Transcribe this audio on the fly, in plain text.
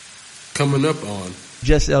Coming up on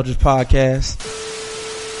Just Eldridge Podcast.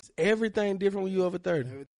 Everything different when you over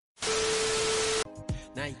 30.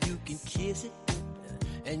 Now you can kiss it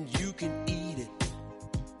and you can eat it,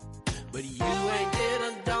 but you ain't did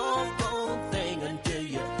a doggone thing until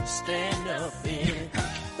you stand up in it.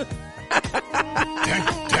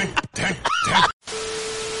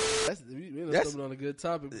 That's on a good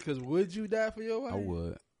topic because would you die for your wife? I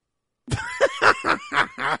would.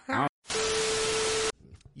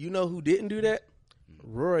 You know who didn't do that?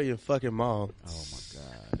 Rory and fucking mom. Oh my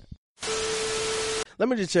God. Let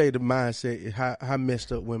me just tell you the mindset, how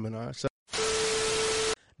messed up women are. So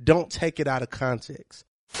don't take it out of context.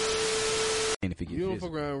 And if it You don't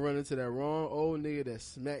fuck around and run into that wrong old nigga that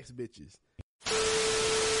smacks bitches.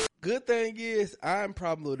 Good thing is, I'm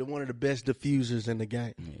probably one of the best diffusers in the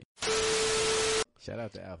game. Yeah. Shout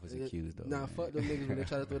out to Alpha's accused though. Nah, fuck them niggas when they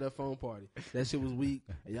try to throw that phone party. That shit was weak.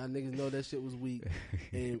 And y'all niggas know that shit was weak.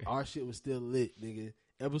 And our shit was still lit, nigga.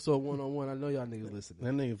 Episode 101, I know y'all niggas listening.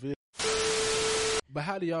 That nigga feel. But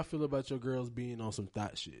how do y'all feel about your girls being on some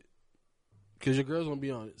thought shit? Because your girls gonna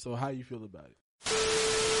be on it. So how you feel about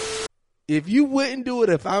it? If you wouldn't do it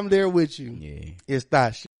if I'm there with you, Yeah. it's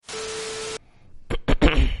that shit.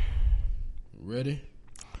 Ready?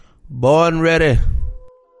 Born ready.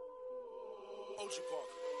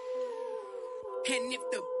 And if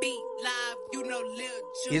the beat live, you know Lil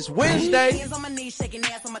Ju. It's Wednesday. Hands on my knees, shaking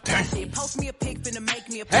ass on my car shit. Post me a pic, finna make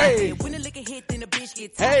me a Hey. picture. When the liquor hit, then the bitch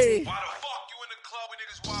get Hey. toxic. Why the fuck you in the club when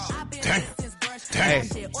niggas wild? I've been there since brunch. Hey.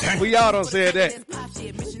 Shit. We all done said that. Pop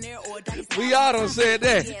shit, missionary or a dirty We all done said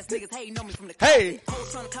that. ass niggas hating on me from the Hey.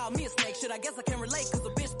 hoes trying to call me a snake. Shit, I guess I can relate, cause a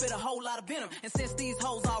bitch spit a whole lot of venom. And since these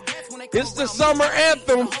hoes all rats, when they come It's the around me, summer I eat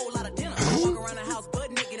anthem. a whole lot of dinner. I walk around the house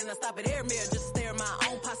butt naked and I stop at air mirror just to stare at my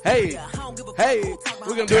own Hey, posterior. I don't give a fuck hey, who talk about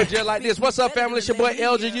we're going to do it just like this. What's up, family? It's your boy,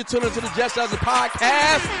 LG. You tune into the Just Eldridge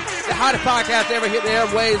Podcast, the hottest podcast to ever hit the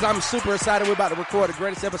airwaves. I'm super excited. We're about to record the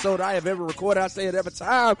greatest episode I have ever recorded. I say it every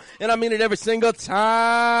time, and I mean it every single time.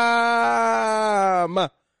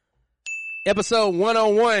 Episode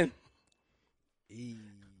 101.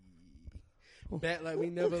 Back like we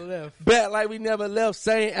never left. Back like we never left.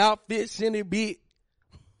 Same outfits in the beat.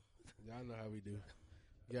 Y'all know how we do.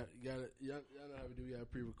 Y'all know how we do. We got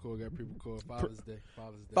pre-record. Father's Day.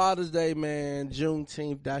 Father's Day, man.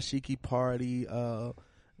 Juneteenth, Dashiki party.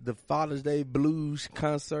 The Father's Day blues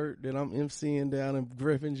concert that I'm emceeing down in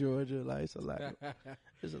Griffin, Georgia. Like it's a lot.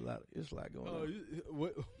 It's a lot going on.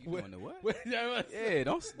 What? You going to what? What? Yeah,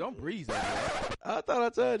 don't breeze over that. I thought I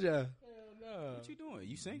told y'all. What you doing?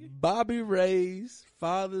 You singing? Bobby Ray's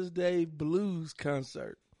Father's Day blues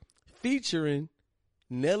concert featuring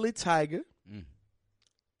Nelly Tiger.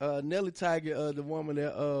 Nelly Tiger, the woman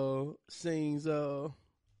that sings. Hold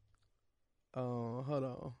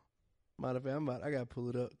on. Matter of fact, I gotta pull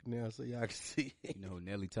it up now so y'all can see. You know who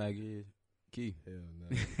Nelly Tiger is? Key. Hell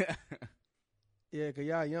no. Yeah, cause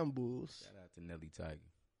y'all young bulls. Shout out to Nelly Tiger.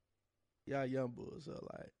 Y'all young bulls. So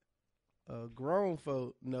like, grown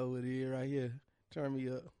folk know what it is right here. Turn me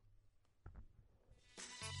up.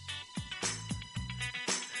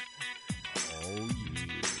 Oh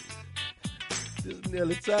yeah. This is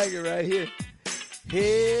Nelly Tiger right here.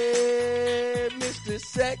 Hey, Mr.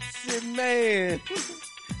 Sexy Man.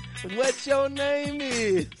 What your name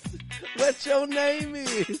is? What your name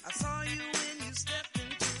is? I saw you when you stepped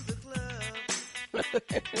into the club.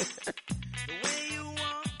 The way you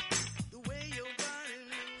walk, the way your body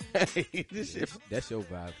moves. Hey, this shit. That's your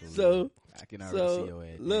vibe for So- real. I can already see your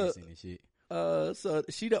ass look, dancing and shit. So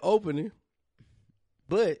she the opening,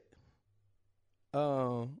 but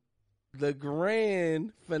the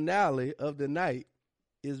grand finale of the night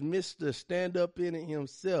is Mr. Stand Up In It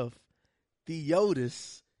himself,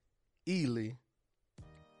 Theodis Ely,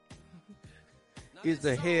 is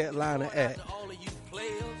the headliner act. To all of you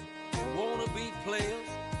players, wanna be players,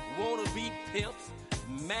 wanna be pimps,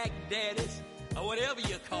 Mac daddies, or whatever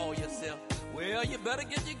you call yourself. Well, you better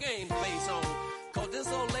get your game face on. Cause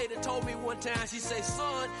this old lady told me one time, she say,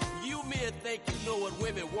 son, you men think you know what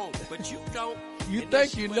women want, but you don't. You And then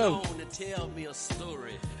think she you went know. on to tell me a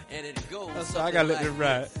story, and it goes So I gotta let something it like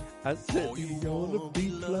ride. this. I said, Oh, do you you wanna wanna be be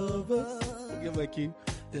lovers? Give my key.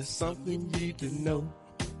 There's something you need to know.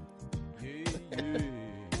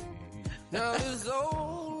 Now this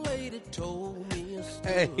old lady told me a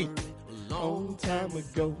story Hey, a long time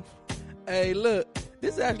ago. Hey, look,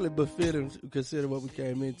 this actually befitting consider what we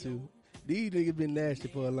came into. These niggas been nasty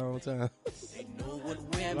for a long time. They know what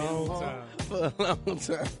women want. For a long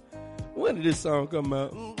time. When did this song come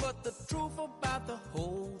out? But the truth about the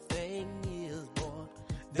whole thing is, boy,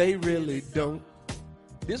 They really don't.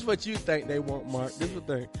 This what you think they want, Mark. This what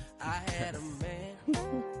they. I had a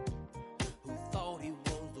man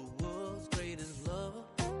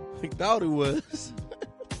He thought it was.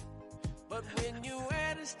 But when you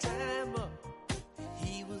had his time up,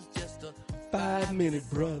 he was just a 5-minute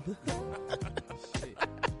brother.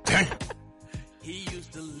 He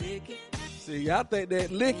used to lick it. See, I think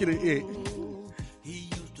that licking it. He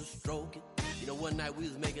used to stroke it. You know, one night we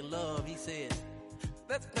was making love. He said,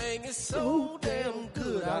 "That thing is so damn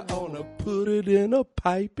good. I wanna put it in a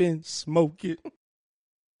pipe and smoke it."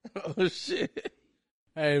 Oh shit!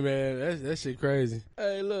 Hey man, that shit crazy.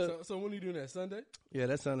 Hey, look. So when you doing that Sunday? Yeah,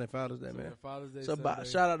 that's Sunday Father's Day, man. Father's Day. So Sunday.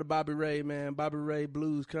 shout out to Bobby Ray, man. Bobby Ray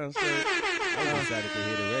Blues concert. I was excited to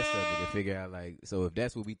hear the rest of it to figure out, like, so if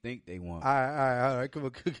that's what we think they want. All right. Come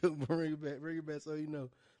on, bring it back so you know.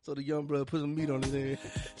 So the young brother put some meat on his head.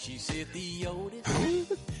 She said, "The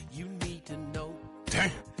Otis, you need to know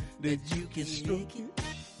that you can lick it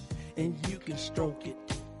and you can stroke it.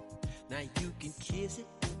 Now you can kiss it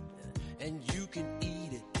and you can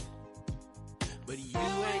eat it, but you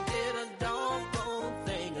ain't did a doggone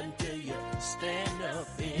thing until you stand up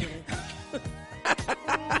in it."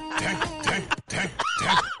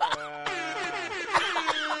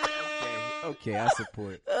 Okay, I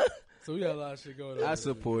support. So we got a lot of shit going on. I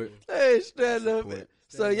support. Hey, stand up.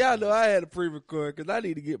 So y'all know I had to pre-record because I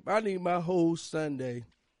need my whole Sunday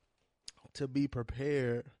to be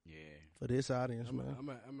prepared for this audience, man. I'm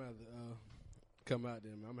gonna come out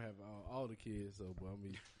there, man. I'm gonna have all the kids, so boy, I'm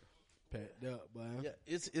gonna be packed up, boy. Yeah,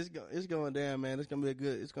 it's going down, man. It's gonna be a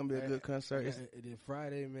good concert. And then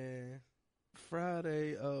Friday, man.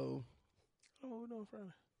 Friday, we're doing Friday.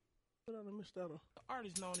 What I missed out on? The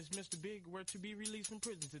artist known as Mr. Big were to be released from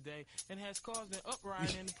prison today and has caused an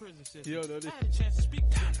uprising in the prison system. Yo, no, this- I had a chance to speak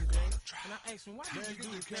to him today, and I asked him, why did you do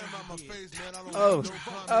the Came out my face, man. I don't Oh, want no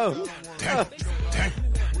comments. I don't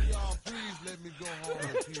want Will y'all please let me go home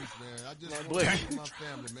in peace, man. I just want to see my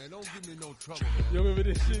family, man. Don't give me no trouble, man. You remember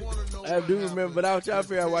this shit? I do remember, but I was trying to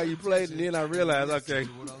figure out why you played, and then I realized, okay.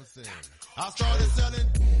 What I'm saying. I started selling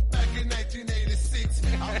back in 1986.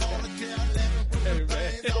 I bought a K11, put the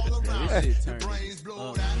brains all around. This shit The brains turned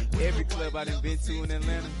blow up. out. Every club I done been to in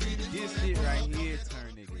Atlanta, this shit right here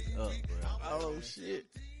turn niggas up, bro. Oh shit!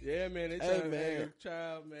 Yeah, man. They Hey, trying to man. make a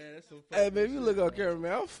child, man. That's some. Hey man, if you look on camera,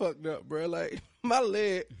 man, I'm fucked up, bro. Like my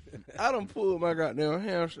leg, I done pulled my goddamn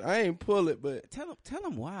hamstring. I ain't pull it, but Tell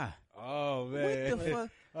him why. Oh man. What the fuck?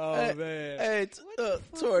 Oh hey, man. hey,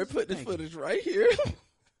 Tori, put this footage right here.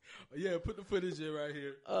 Yeah, put the footage in right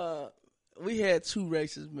here. We had 2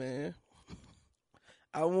 races, man.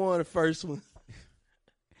 I won the first one,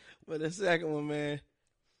 but the second one, man,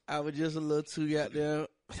 I was just a little too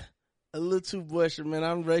boisterous, man.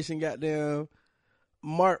 I'm racing goddamn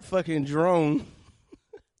Mark fucking Drone.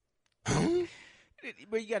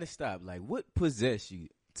 But you gotta stop. Like, what possessed you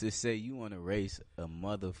to say you want to race a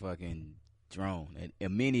motherfucking drone, a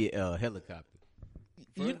mini helicopter,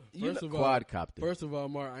 First of all, quadcopter? First of all,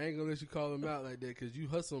 Mark, I ain't gonna let you call him out like that because you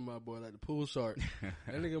hustling my boy like the pool shark.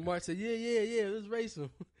 That nigga Mark said, yeah, let's race him.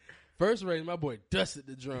 First race, my boy dusted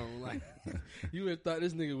the drone. Like, you would have thought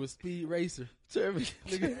this nigga was Speed Racer. This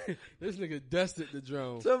nigga dusted the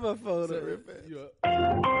drone. Turn my phone up real fast. You up?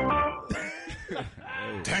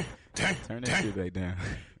 Turn that shit back down.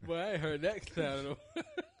 Boy, I ain't heard that sound. though.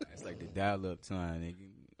 That's like the dial-up time, nigga.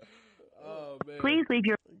 Oh man, Please leave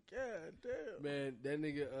your. God damn. man, that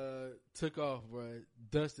nigga took off, bro.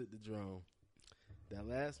 Dusted the drone. That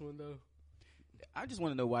last one though. I just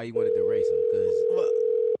want to know why you wanted to race him, because Well,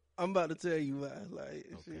 I'm about to tell you why. Like,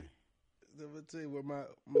 shit. I'm gonna tell you where my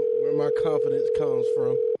confidence comes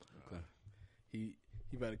from. okay. He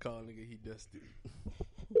about to call a nigga he dusted.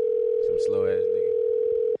 Some slow ass nigga.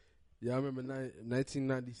 Y'all remember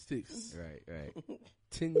 1996? Right.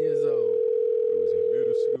 10 years old. It was in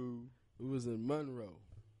middle school. We was in Monroe.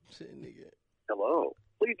 Shit, nigga. Hello.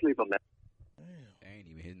 Please leave a message. Damn. I ain't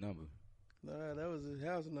even his number. Nah, that was his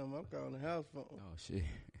house number. I'm calling the house phone. Oh shit.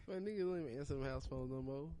 Man, niggas don't even answer them house phones no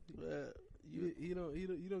more. But You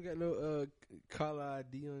don't got no caller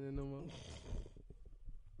ID on there no more.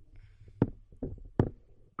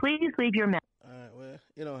 Please leave your message. all right, well,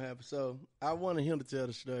 it don't happen. So I wanted him to tell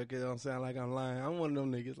the story because it don't sound like I'm lying. I'm one of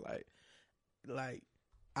them niggas like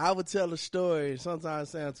I would tell a story. Sometimes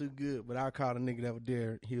it sounds too good, but I'll call the nigga that was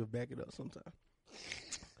there. He'll back it up sometimes.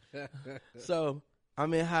 So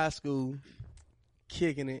I'm in high school,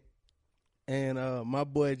 kicking it, and my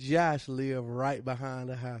boy Josh lived right behind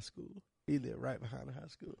the high school. He lived right behind the high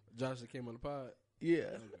school. Josh that came on the pod.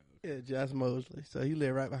 Yeah. Yeah, Josh Mosley. So he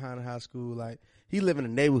lived right behind the high school. Like, he lived in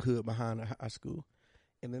the neighborhood behind the high school.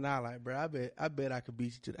 And then I like, bro, I bet I could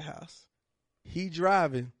beat you to the house. He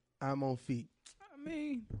driving, I'm on feet. I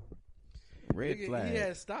mean, red Nigga, flag. He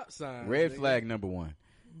had stop signs. Red nigga. flag number 1.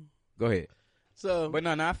 Go ahead. So, But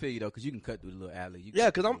no, I feel you though, because you can cut through the little alley. You yeah,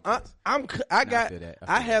 can- because I I got feel that.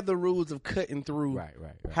 I I feel have the rules of cutting through Right.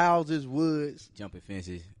 houses, woods. Jumping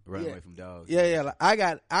fences, running away from dogs. Yeah. Like, I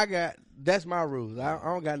got. That's my rules. I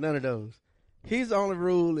don't got none of those. His only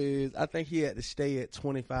rule is I think he had to stay at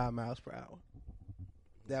 25 miles per hour.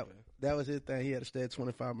 That was his thing. He had to stay at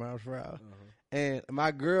 25 miles per hour. And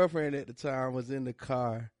my girlfriend at the time was in the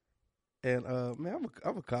car, and man, I'm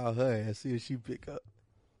gonna call her and see if she pick up.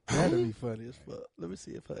 That'd be funny as fuck. Let me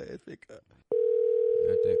see if her ass pick up.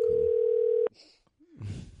 Not that cool.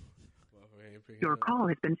 Your call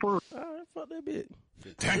has been forwarded. All right, fuck that bitch.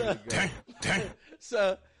 Damn.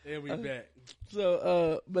 So And we back.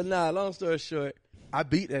 So, but nah, long story short, I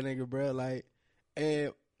beat that nigga, bro. Like,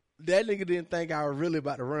 and that nigga didn't think I was really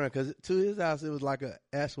about to run because to his house, it was like a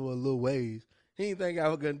actual little ways. He didn't think I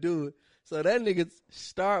was going to do it. So that nigga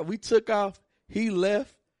we took off, he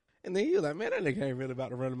left, and then he was like, man, that nigga ain't really about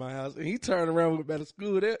to run to my house. And he turned around, went back to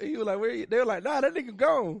school. He was like, where you? They were like, nah, that nigga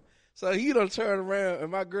gone. So he done turned around,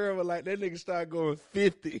 and my girl was like, that nigga started going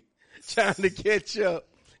 50, trying to catch up.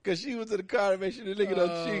 Because she was in the car to make sure the nigga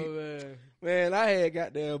don't cheat. Man, I had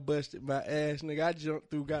goddamn busted my ass, nigga. I jumped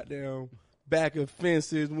through goddamn back of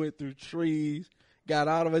fences, went through trees, got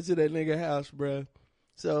all the way to that nigga house, bro.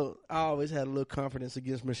 So I always had a little confidence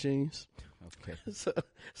against machines. Okay.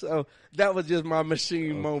 So that was just my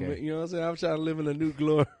machine moment. You know what I'm saying? I'm trying to live in a new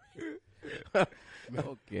glory.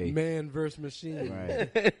 Okay. Man versus machine. Right.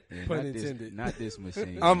 Yeah, Pun not intended. Not this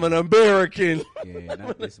machine. I'm an American. Yeah,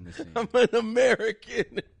 not this machine. I'm an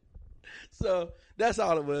American. So that's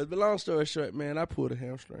all it was. But long story short, man, I pulled a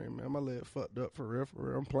hamstring, man. My leg fucked up for real, for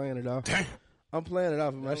real. I'm playing it off. I'm playing it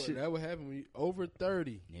off of my shit. That would happen when you over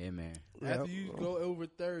 30. Yeah, man. After you go over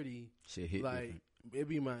 30, Shit hit like different. it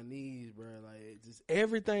be my knees, bro. Like it just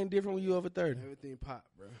Everything different when you over 30. everything pop,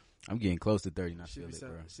 bro. I'm getting close to 30 and I Should feel be it,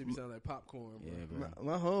 sound, bro. should be sound like popcorn, bro. Yeah, bro.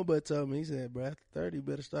 My homeboy told me, he said, bro, after 30, you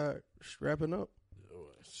better start strapping up.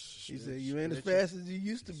 He said, you ain't as fast as you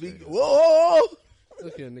used to be. Whoa!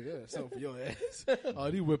 Okay, nigga, that's something for your ass. Oh,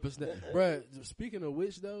 these whippersnappers. Bruh, speaking of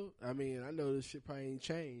which, though, I mean, I know this shit probably ain't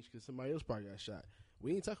changed because somebody else probably got shot.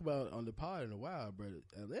 We ain't talk about it on the pod in a while, bro.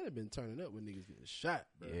 Atlanta been turning up when niggas getting shot,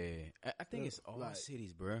 bro. Yeah. I think it's all like-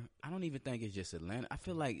 cities, bro. I don't even think it's just Atlanta. I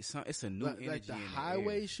feel like it's a new energy Like the in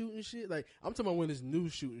highway air. shooting shit. Like, I'm talking about when it's new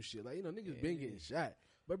shooting shit. Like, you know, niggas been getting shot.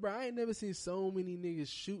 But, bro, I ain't never seen so many niggas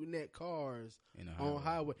shooting at cars In the on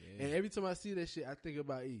highway. Yeah. And every time I see that shit, I think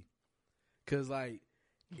about E. Because, like,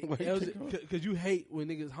 Why you think about- because you hate when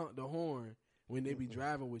niggas honk the horn when they be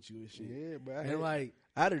driving with you and shit. Yeah, bro. And, like,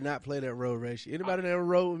 I did not play that road race. Anybody that ever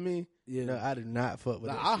rode with me? Yeah. No, I did not fuck with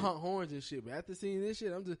like, that I shit. hunt horns and shit, but after seeing this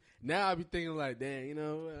shit, I'm just now I be thinking like, damn, you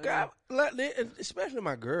know, God, like, especially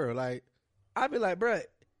my girl. Like, I be like, bruh,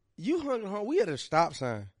 you hung the horn. We at a stop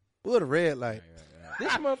sign. We at a red light.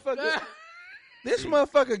 This motherfucker, this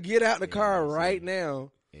motherfucker get out the car right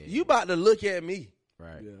now. Yeah. You about to look at me.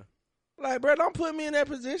 Right. yeah. Like, bruh, don't put me in that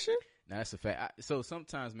position. Now, that's a fact. So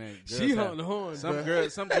sometimes, man, girls She have- hunting the horn. Some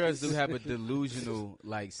bruh. some girls do have a delusional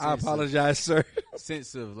like I sense apologize, sir.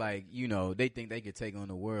 sense of like, you know, they think they could take on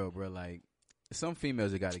the world, bro. Like some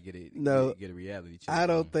females have got to get it. No. get a reality check. I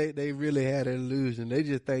don't think they really had an illusion. They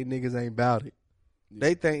just think niggas ain't about it.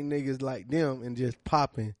 They think niggas like them and just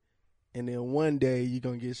popping. And then one day you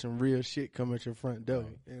gonna get some real shit come at your front door.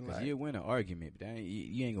 And Cause like, you'll win an argument, but that ain't,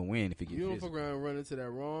 you ain't gonna win if it gets You don't fuck physical. around and run into that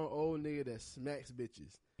wrong old nigga that smacks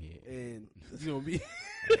bitches, Yeah. and you gonna be.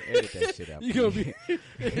 Edit that shit out. You gonna be please.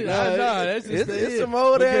 nah, that's just it's it. some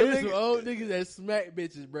old But ass there's some niggas. old niggas that smack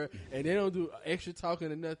bitches, bro, and they don't do extra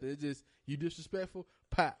talking or nothing. It's just you disrespectful,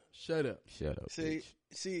 pop, shut up. Shut up. bitch.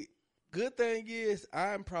 see, good thing is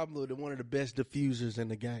I'm probably one of the best diffusers in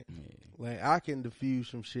the game. Yeah. Like I can diffuse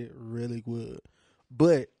some shit really good.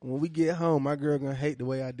 But when we get home, my girl gonna hate the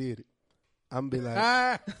way I did it. I'm be like,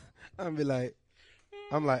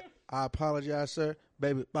 I'm like, I apologize, sir,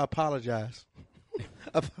 baby. I apologize.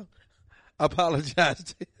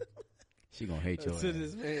 Apologize. She gonna hate your To ass.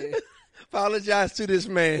 this man, Apologize to this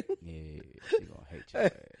man. Yeah, she gonna hate your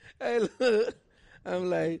ass. Hey, look. I'm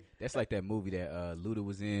like, That's like that movie that Luda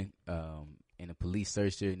was in, and the police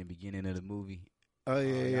searched her in the beginning of the movie. oh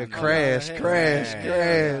yeah, no, crash. hell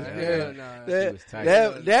Yeah. nah. She was tight.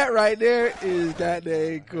 That right there is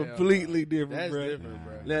goddamn completely different, That's bro. different,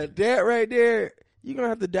 bro. Now that right there, you gonna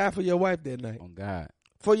have to die for your wife that night. On God.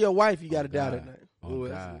 For your wife, you gotta On die God. that night. On Ooh,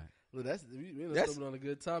 God. Look, that's we That's- something on a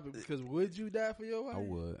good topic because would you die for your wife? I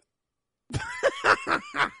would.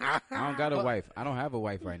 I don't got a wife. I don't have a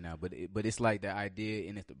wife right now, but it's like the idea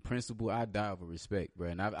and it's the principle. I die over respect, bro,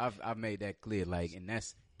 and I've made that clear. Like, and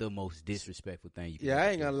that's the most disrespectful thing you can. Yeah, I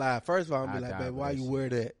ain't do. gonna lie. First of all, I'm I gonna be like, die babe, for why that you shit. wear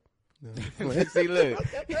that? See, look.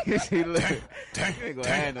 See, look. You ain't gonna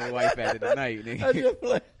have no wife after the night, nigga. I just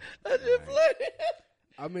play.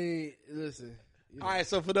 I mean, listen. All right,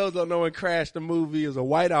 so for those who don't know, when Crash the movie is a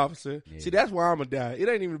white officer. Yeah. See, that's why I'm gonna die. It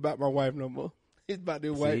ain't even about my wife no more. It's about the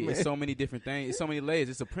white man. It's so many different things. It's so many layers.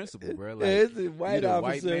 It's a principle, bro. Like, Yeah, it's a white you're the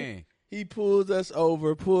officer. white man. He pulls us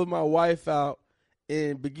over, pulls my wife out,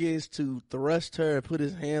 and begins to thrust her and put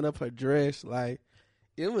his hand up her dress. Like,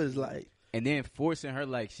 it was like. And then forcing her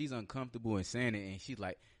like she's uncomfortable and saying it, and she's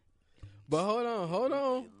like, But hold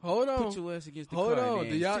on. put your ass against the Hold car. on.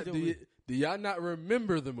 And Do y'all not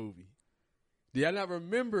remember the movie? Do y'all not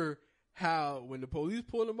remember how when the police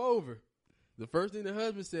pulled him over, the first thing the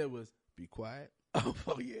husband said was, "Be quiet." Oh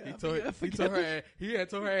yeah. He told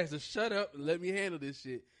her ass to shut up and let me handle this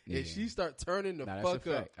shit. And she start turning the fuck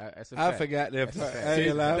up. That's a I fact. forgot that That's a part. fact. I ain't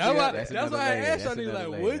gonna lie. That's another why I layer. asked y'all That's niggas another like,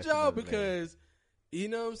 layer. would That's y'all? another layer. Because you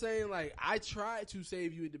know what I'm saying? Like, I tried to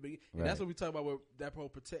save you at the beginning. And that's what we talk about with that whole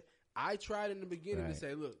protect. I tried in the beginning to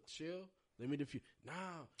say, look, chill. Let me defuse. No.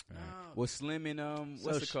 Well, Slim and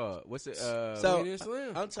what's it called? What's it? Queen and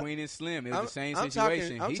Slim. Queen and Slim. It was the same I'm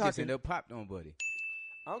situation. talking- He just ended up popped on Buddy.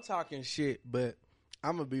 I'm talking shit, but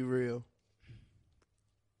I'm gonna be real.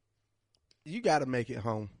 You gotta make it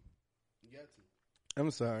home. You got to.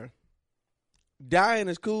 I'm sorry. Dying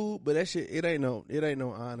is cool, but that shit it ain't no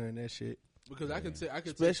honor in that shit. Because I can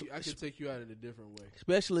take you out in a different way.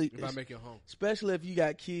 Especially if I make it home. Especially if you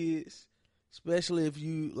got kids. Especially if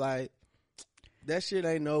you like that shit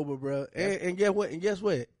ain't over, bro. And guess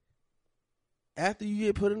what? After you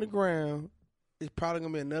get put in the ground, it's probably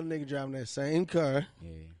gonna be another nigga driving that same car.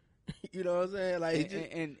 Yeah. You know what I'm saying?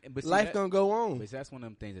 Like, but see, life gonna go on. But that's one of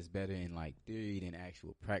them things that's better in like theory than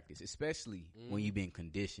actual practice, especially when you've been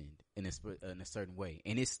conditioned in a certain way.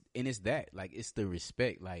 And it's that like it's the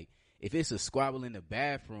respect. Like if it's a squabble in the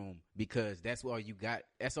bathroom because that's all you got,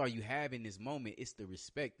 that's all you have in this moment. It's the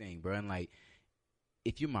respect thing, bro. And like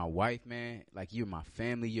if you're my wife, man, like you're my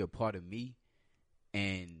family, you're a part of me,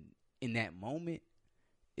 and in that moment.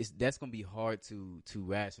 That's gonna be hard to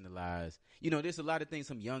rationalize. You know, there's a lot of things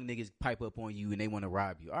some young niggas pipe up on you and they want to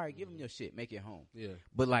rob you. All right, give them your shit, make it home. Yeah.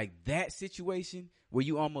 But like that situation where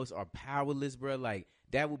you almost are powerless, bro. Like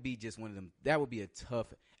that would be just one of them. That would be a tough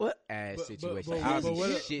ass situation.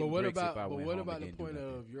 But what about the point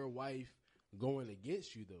of your wife going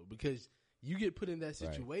against you though? Because you get put in that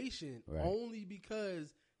situation only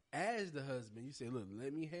because as the husband you say, look,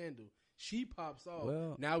 let me handle. She pops off.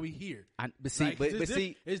 Well, now we here. It's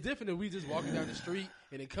different than we just walking down the street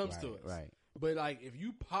and it comes to us. Right. But like if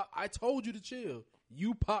you pop, I told you to chill.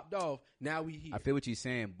 You popped off. Now we here. I feel what you're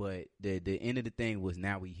saying, but the end of the thing was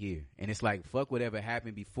now we here, and it's like fuck whatever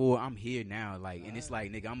happened before. I'm here now, like, and it's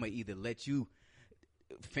like nigga, I'm gonna either let you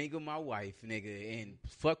finger my wife, nigga, and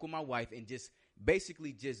fuck with my wife, and just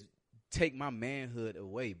basically just take my manhood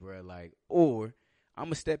away, bro. Like, or I'm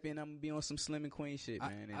gonna step in. I'm gonna be on some Slim and Queen shit,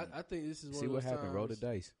 man. I think this is one see of those what happened. times, Roll the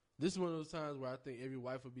dice. This is one of those times where I think every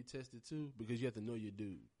wife would be tested too, because you have to know your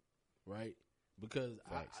dude, right? Because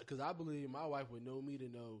I believe my wife would know me to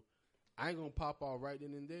know I ain't gonna pop off right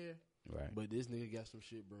then and there, right? But this nigga got some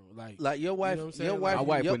shit, bro. Like your wife, you know my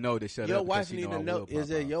wife would know to shut up. Your wife need to know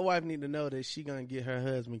your wife need to know that she gonna get her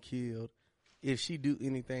husband killed if she do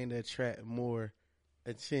anything to attract more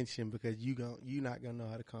attention because you not gonna know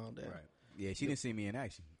how to calm down. Right. Yeah, she didn't see me in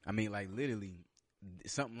action. I mean, like, literally,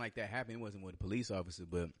 something like that happened. It wasn't with a police officer,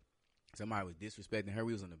 but somebody was disrespecting her.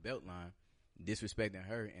 We was on the belt line, disrespecting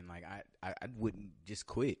her, and, like, I wouldn't just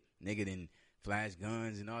quit. Nigga didn't flash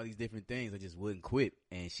guns and all these different things. I just wouldn't quit.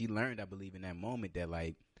 And she learned, I believe, in that moment that,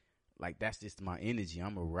 like that's just my energy.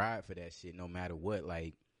 I'm a ride for that shit no matter what.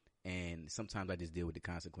 Like, and sometimes I just deal with the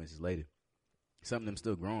consequences later. Something I'm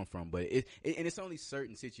still growing from, but it's only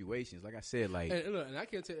certain situations. Like I said, like and look, and I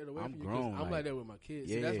can't take that away from you. Grown, I'm like that with my kids.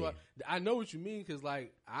 Yeah. See, that's why I know what you mean. Because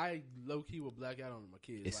like I low key will black out on my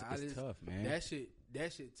kids. It's tough, man. That shit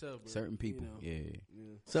tough. Bro. Certain people, yeah.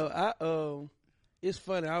 So it's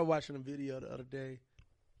funny. I was watching a video the other day,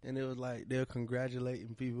 and it was like they're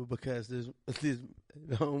congratulating people because this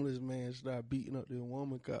homeless man started beating up this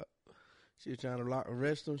woman cop. She was trying to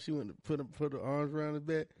arrest him. She went to put her arms around his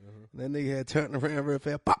back. And then they had turned around real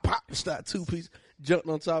fast. Pop, pop. Started two pieces. Jumped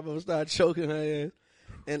on top of her. Started choking her ass.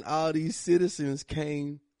 And all these citizens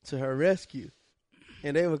came to her rescue.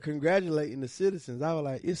 And they were congratulating the citizens. I was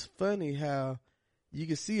like, it's funny how you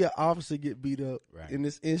can see an officer get beat up in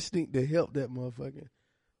this instinct to help that motherfucker.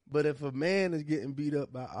 But if a man is getting beat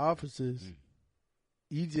up by officers,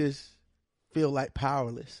 you just feel like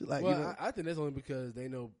powerless. Like, well, you know? I think that's only because they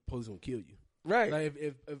know police gonna kill you. Right. Like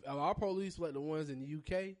if our police like the ones in the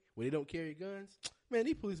UK where they don't carry guns, Man,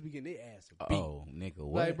 these police be getting their ass beat. Oh, nigga,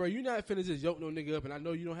 what? Like, bro, you not finna just yoke no nigga up, and I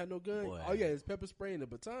know you don't have no gun. Boy. All you got is pepper spray and a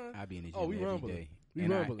baton. I be in the gym Oh, we every rumbling. day. We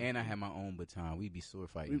and rumbling. I have my own baton. We be sword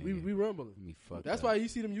fighting. We rumbling. Me fucked That's up. why you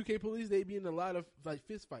see them UK police. They be in a lot of like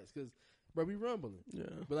fist fights because, bro, we rumbling. Yeah.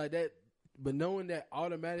 But like that, but knowing that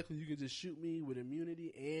automatically you can just shoot me with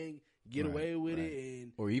immunity and get Right, away with right. it,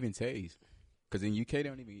 and Or even tase. Because in UK, they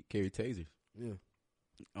don't even carry tasers. yeah,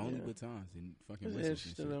 Only Yeah. batons and fucking It's whistles and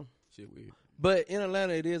interesting, shit. though. Shit weird. But in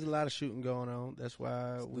Atlanta, it is a lot of shooting going on. That's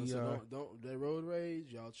why we so don't that road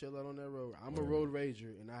rage. Y'all chill out on that road. I'm a road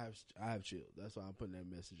rager, and I have chilled. That's why I'm putting that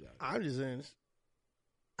message out. I'm just saying,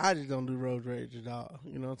 I just don't do road rage at all.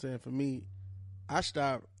 You know what I'm saying? For me, I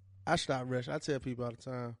stopped rushing. I tell people all the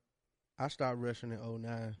time, I stopped rushing in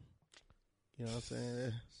 09. You know what I'm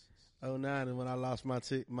saying? 09 is when I lost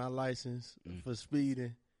my license for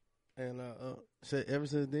speeding. And so ever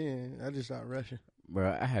since then, I just stopped rushing.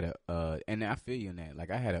 Bro, I had and I feel you on that.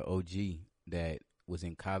 Like, I had an OG that was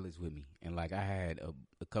in college with me. And, like, I had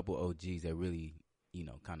a couple OGs that really, you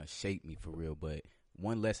know, kind of shaped me for real. But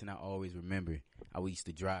one lesson I always remember, I used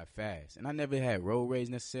to drive fast. And I never had road rage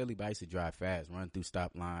necessarily, but I used to drive fast, run through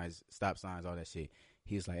stop signs, all that shit.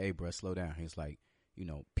 He was like, hey, bro, slow down. He was like, you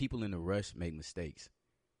know, people in a rush make mistakes.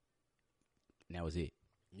 And that was it.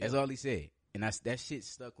 Yeah. That's all he said. And that shit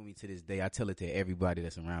stuck with me to this day. I tell it to everybody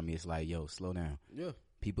that's around me. It's like, yo, slow down. Yeah.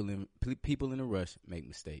 People in a rush make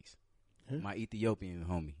mistakes. My Ethiopian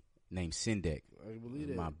homie named Sindek. I believe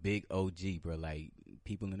that. My big OG, bro. Like,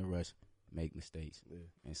 people in a rush make mistakes. Yeah.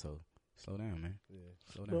 And so, slow down, man. Yeah.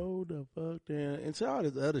 Slow down. Slow the fuck down. And to all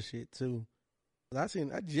this other shit, too. I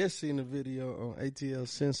just seen a video on ATL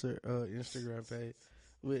Censor Instagram page,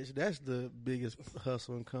 which that's the biggest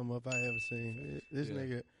hustle and come up I ever seen. This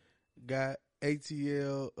nigga got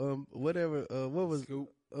ATL, whatever, what was Scoop.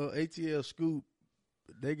 ATL Scoop.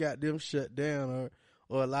 They got them shut down,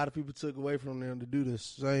 or a lot of people took away from them to do the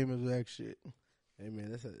same exact shit. Hey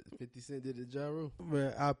man, that's 50 Cent did the Ja Rule.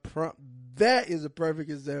 Man, that is a perfect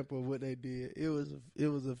example of what they did. It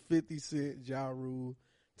was a 50 Cent Ja Rule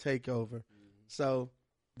takeover. So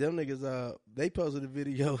them niggas, they posted a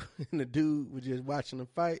video and the dude was just watching them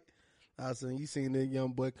fight. I was saying, you seen that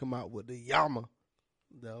young boy come out with the Yama,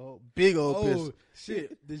 the big old pistol.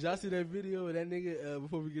 Shit! Did y'all see that video of that nigga?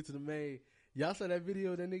 Before we get to the main, y'all saw that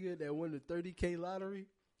video of that nigga that won the 30K lottery.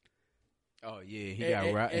 Oh yeah, he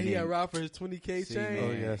got robbed. And he got robbed for his 20K chain. Man,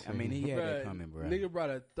 Oh, yeah, I mean, he had that coming, bro. Nigga brought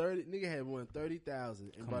nigga had won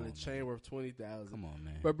 30,000 and brought a chain worth 20,000. Come on,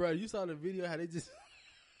 man. But bro, you saw the video how they just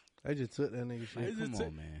took that nigga shit. Come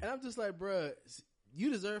on, man. And I'm just like, bro,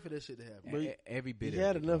 you deserve for that shit to happen. Every bit He of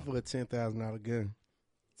had it, enough bro. for a $10,000 gun.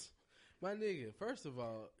 My nigga, first of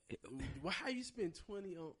all, how you spend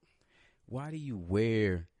 20 on? Why do you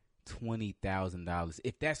wear $20,000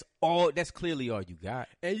 if that's clearly all you got?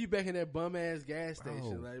 And you back in that bum ass gas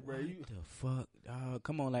station, like, bro, you what the fuck, dog?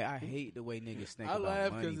 Come on, like, I hate the way niggas think I about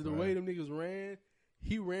laugh money, because of the bro. way them niggas ran.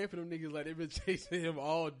 He ran for them niggas like they been chasing him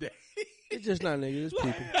all day. It's just not niggas, it's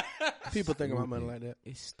people. People think about money like that.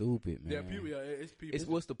 It's stupid, man. Yeah, people. Yeah, it's people. It's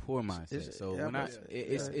what's the poor mindset. So yeah, when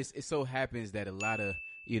it so happens that a lot of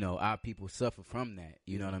our people suffer from that.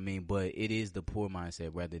 You know what I mean? But it is the poor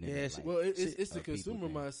mindset rather than well, it's the people consumer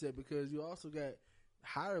think. mindset because you also got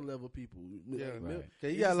higher level people. Yeah, right.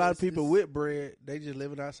 You got a lot of people with bread. They just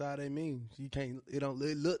living outside their means. You can't. It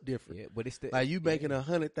look different. Yeah, but it's like you making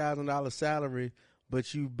 $100,000 salary,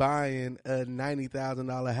 but you buying a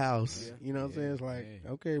 $90,000 house. Yeah. You know what I'm saying? It's like,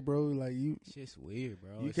 okay, bro, like It's just weird,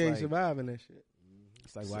 bro. you It's can't like, survive in that shit.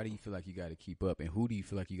 It's like, why do you feel like you got to keep up, and who do you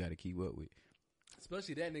feel like you got to keep up with?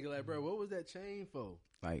 Especially that nigga, like, bro, what was that chain for?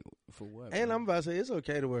 Like, for what? And bro? I'm about to say it's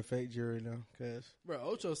okay to wear fake jewelry now, cause Bro,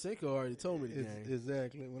 Ocho Cinco already told me the game.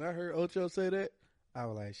 exactly. When I heard Ocho say that, I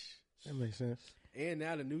was like, that makes sense. And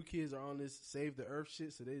now the new kids are on this save the earth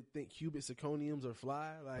shit, so they think cubic zirconiums are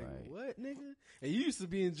fly. Like, Right. what, nigga? And you used to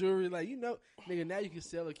be in jewelry, like, nigga, now you can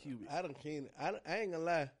sell a cubic. I ain't gonna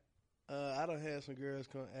lie. I done had some girls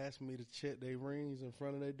come ask me to check their rings in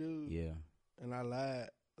front of their dude. Yeah. And I lied.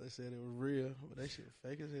 They said it was real, but that shit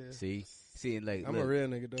fake as hell. See, and like, I'm look, a real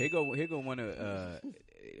nigga though. Here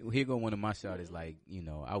go one of my shorties. Like,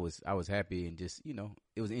 I was happy and just,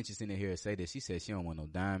 it was interesting to hear her say that. She said she don't want no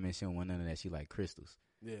diamonds, she don't want none of that. She like crystals.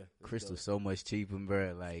 Yeah, Crystals so much cheaper,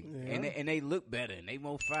 bro. Like, and they look better and they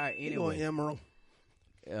more fire anyway. You emerald.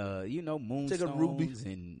 Moonstones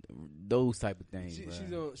and those type of things.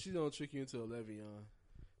 She's gonna trick you into a Levion.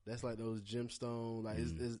 That's like those gemstone. Like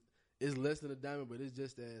it's less than a diamond, but it's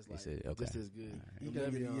just as like just as good. Right. You gotta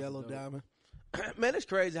get a yellow diamond. Man, it's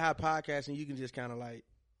crazy how podcasting you can just kind of like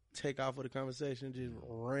take off with a conversation, just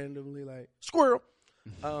randomly like squirrel.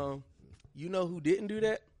 You know who didn't do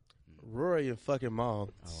that? Rory and fucking Mom.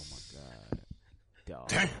 Oh my god.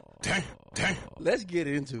 Dog. Let's get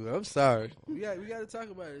into it. I'm sorry. We got to talk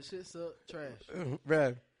about it. Shit suck. Trash.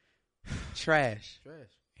 Bruh. Trash.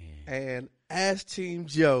 And as Team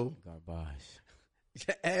Joe, Garbage.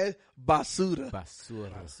 as Basura.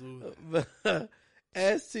 Basura.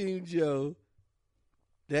 As Team Joe,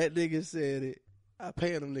 that nigga said it. I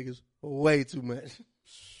pay them niggas way too much.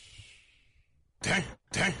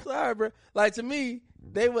 Sorry, bro. Like, to me,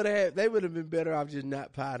 they would have been better off just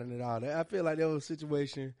not potting it all. I feel like there was a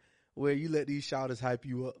situation where you let these shouters hype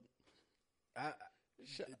you up.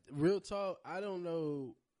 Real talk, I don't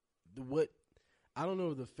know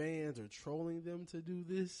if the fans are trolling them to do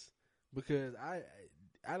this, because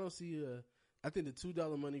I don't see I think the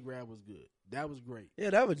 $2 money grab was good. That was great.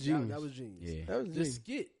 Yeah, that was genius. That was genius. Yeah. That was The genius.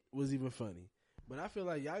 skit was even funny. But I feel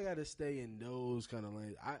like y'all got to stay in those kind of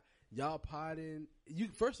lanes. Y'all potting.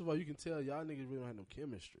 First of all, you can tell y'all niggas really don't have no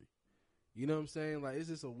chemistry. You know what I'm saying? Like, it's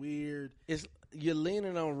just a weird. You're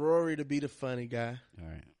leaning on Rory to be the funny guy. All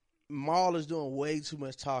right. Maul is doing way too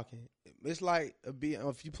much talking. It's like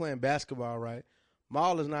if you playing basketball, right?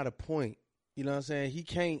 Maul is not a point. You know what I'm saying? He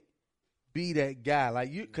can't be that guy.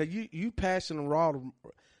 Like, because you passing the raw.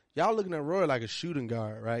 Y'all looking at Rory like a shooting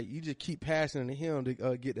guard, right? You just keep passing to him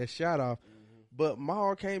to get that shot off. Mm-hmm. But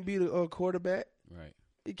Maul can't be the quarterback. Right.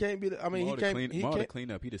 He can't be the. I mean, Maul he can't. Maul to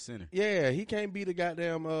clean up. He the center. Yeah, he can't be the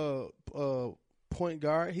goddamn point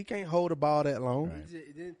guard. He can't hold the ball that long.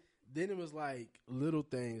 Right. Then it was like little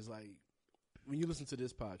things, like when you listen to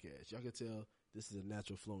this podcast, y'all can tell this is a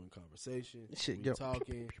natural flowing conversation. Shit, we're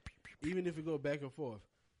talking, even if we go back and forth.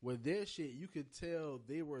 With their shit, you could tell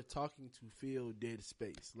they were talking to fill dead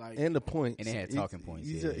space, like, and the points, and they had talking points.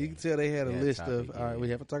 You can tell they had a list of. All right, we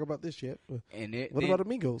haven't talked about this yet. And what about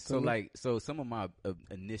Amigos? So some of my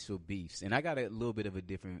initial beefs, and I got a little bit of a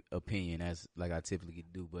different opinion as like I typically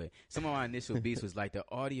do, but some of my initial beefs was like the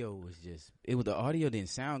audio was just the audio didn't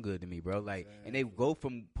sound good to me, bro. Like, and they go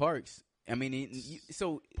from Parks. I mean,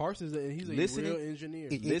 so Parks he's a real engineer.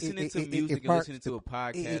 Listening to music and listening to a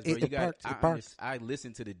podcast, bro, you got. I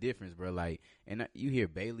listen to the difference, bro. Like, and you hear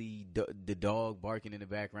Bailey, the dog barking in the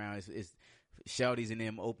background. It's shouties and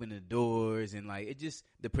them open the doors, and like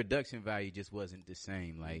the production value just wasn't the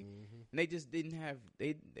same. Like, and they just didn't have.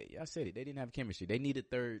 I said it. They didn't have chemistry. They need a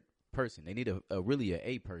third person. They need really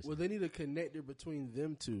a person. Well, they need a connector between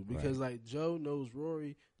them two, because like Joe knows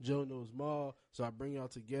Rory, Joe knows Maul, so I bring y'all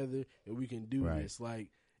together and we can do this. Like,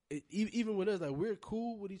 even with us, like, we're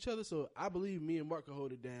cool with each other, so I believe me and Mark can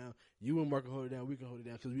hold it down. You and Mark can hold it down. We can hold it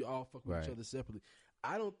down because we all fuck with each other separately.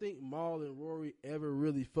 I don't think Maul and Rory ever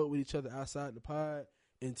really fuck with each other outside the pod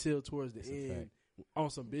until towards the end on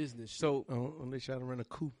some business shit. So they try to run a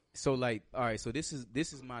coup. So like, all right. So this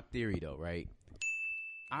is my theory though, right?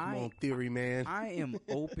 Come on, theory, man. I am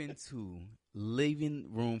open to leaving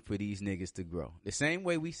room for these niggas to grow. The same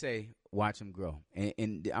way we say, watch them grow.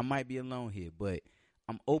 And I might be alone here, but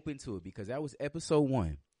I'm open to it because that was episode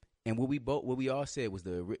 1. And what we all said was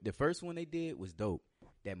the first one they did was dope.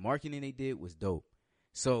 That marketing they did was dope.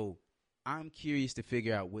 So I'm curious to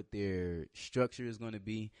figure out what their structure is going to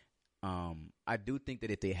be. I do think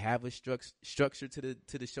that if they have a structure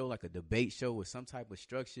to the show, like a debate show with some type of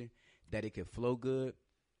structure, that it could flow good.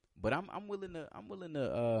 But I'm willing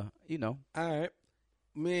to you know. All right.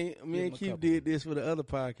 Me and Keith did this for the other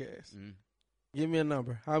podcast. Mm-hmm. Give me a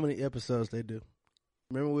number. How many episodes they do?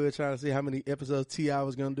 Remember we were trying to see how many episodes T.I.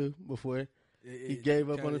 was going to do before he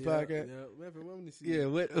gave up on the podcast? Yeah,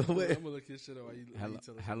 what? I'm going to look his shit up while you tell us.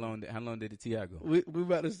 How long did the T.I. go? We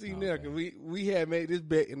about to see now, because we had made this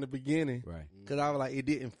bet in the beginning. Right. Because I was like, it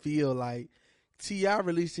didn't feel like T.I.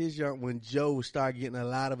 released his jump when Joe started getting a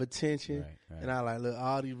lot of attention. Right. And I was like, look,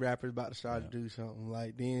 all these rappers about to start to do something.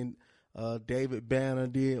 Like, then David Banner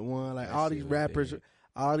did one. Like, all these rappers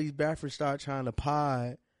start trying to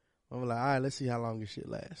pod. I'm like, all right, let's see how long this shit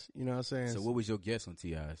lasts. You know what I'm saying? So what was your guess on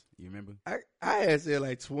T.I.'s? You remember? I had said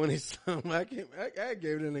like 20 something. I gave that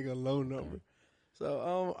nigga a low number.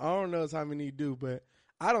 So I don't know how many he do, but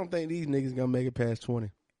I don't think these niggas gonna make it past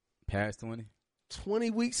 20. Past 20? 20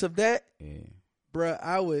 weeks of that? Yeah. Bruh,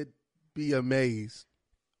 I would be amazed.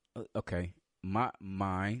 Okay. My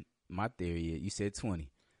theory is, you said 20.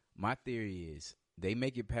 My theory is they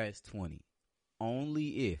make it past 20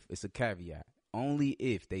 only if, it's a caveat, only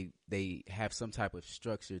if they have some type of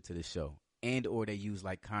structure to the show and or they use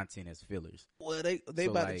like content as fillers. Well, they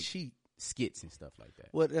so about like to cheat. Skits and stuff like that.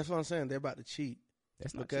 Well, that's what I'm saying. They're about to cheat.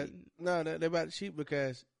 That's not cheating. No, they're about to cheat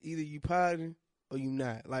because either you podding or you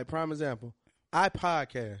not. Like, prime example, I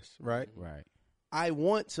podcast, right? Right. I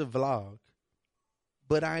want to vlog,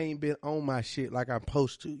 but I ain't been on my shit like I'm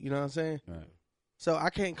supposed to. You know what I'm saying? Right. So I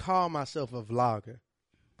can't call myself a vlogger.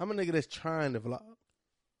 I'm a nigga that's trying to vlog.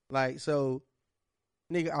 Like, so,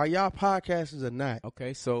 nigga, are y'all podcasters or not?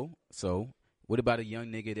 Okay, so what about a young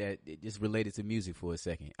nigga that just related to music for a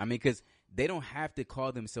second? I mean, because they don't have to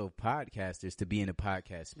call themselves podcasters to be in the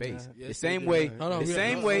podcast space. Nah. The same way. Hold on, The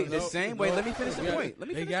same way. Let me finish the Yeah, point. Let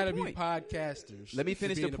me they finish gotta the be point. podcasters. Let me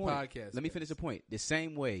finish to the be in point. podcast Let me finish the point. The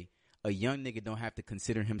same way a young nigga don't have to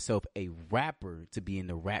consider himself a rapper to be in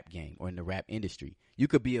the rap game or in the rap industry. You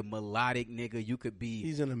could be a melodic nigga. You could be.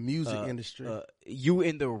 He's in the music industry. You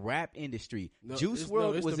in the rap industry. No, Juice it's- WRLD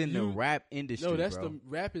no, it's was the in the mu- rap industry. No, that's bro. the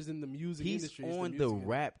rap is in the music He's industry. It's on music the industry.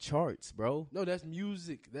 rap charts, bro. No, that's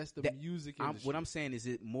music. That's the music industry. What I'm saying is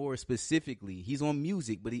it more specifically. He's on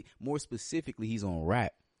music, but more specifically, he's on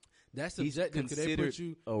rap. That's he's subjective. 'Cause they put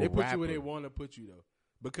you. a They put you where they rapper. want to put you though.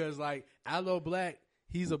 Because like Aloe Black,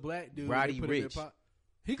 he's a black dude. Roddy They put him in Ricch, pop.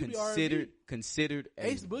 He could considered a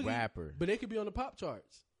Ace Boogie, rapper. but they could be on the pop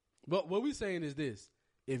charts. But what we saying is this: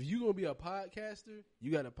 if you gonna be a podcaster,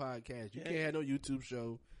 you got a podcast. You can't have no YouTube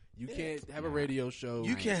show. You can't have a radio show.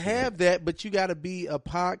 You can have that, but you got to be a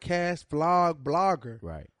podcast, blogger.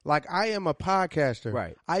 Right. Like I am a podcaster.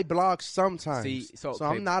 Right. I blog sometimes. See, so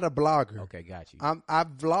I'm not a blogger. Okay, got you. I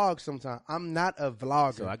vlog sometimes. I'm not a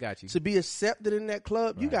vlogger. So I got you. To be accepted in that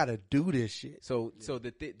club, you Right. got to do this shit. So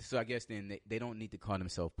I guess then they don't need to call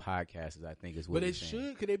themselves podcasters. I think is what But they you're saying.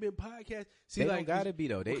 should, because they've been podcast. See, They like, don't gotta be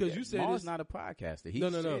though. because you said Maul's this- not a podcaster. He No.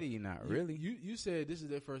 said he's not really. You said this is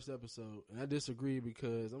their first episode, and I disagree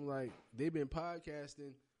because I'm like they've been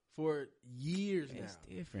podcasting for years now. It's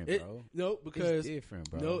different, It- bro. No, because it's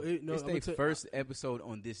different, bro. No, it's I'm their gonna tell- first episode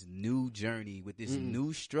on this new journey with this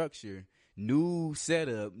new structure, new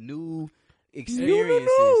setup, new experiences.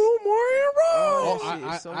 Oh,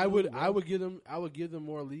 shit, it's so I new, would bro. I would give them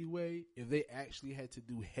more leeway if they actually had to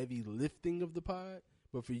do heavy lifting of the pod.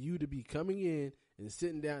 But for you to be coming in and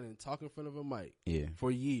sitting down and talking in front of a mic Yeah.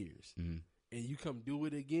 for years, Mhm. and you come do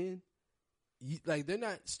it again, like they're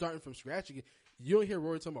not starting from scratch again. You don't hear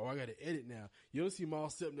Rory talking about, I got to edit now. You don't see them all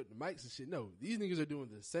setting up the mics and shit. No, these niggas are doing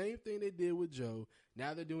the same thing they did with Joe.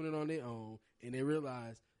 Now they're doing it on their own, and they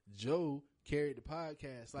realize Joe carried the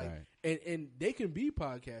podcast. Like, Right. and they can be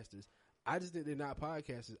podcasters. I just think they're not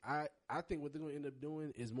podcasters. I think what they're going to end up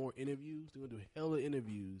doing is more interviews. They're going to do hella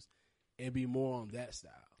interviews and be more on that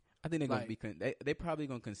style. I think they're Like- going to be. They probably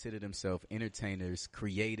going to consider themselves entertainers,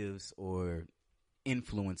 creatives, or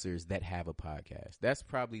influencers that have a podcast. That's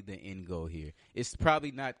probably the end goal here. It's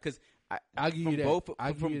probably not because I'll give you that.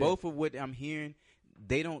 I'll give from you both of what I'm hearing,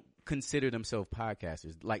 they don't consider themselves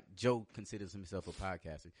podcasters. Like Joe considers himself a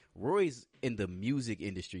podcaster. Roy's in the music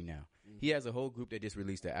industry now. He has a whole group that just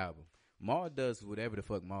released an album. Maul does whatever the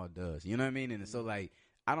fuck Maul does. You know what I mean? And so like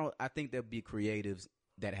I think there'll be creatives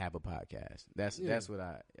that have a podcast. That's what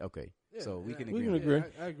okay. Yeah, So we and can we agree. can on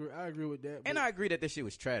that. agree. I agree with that. And but I agree that this shit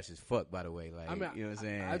was trash as fuck. By the way, like I mean, you know what I'm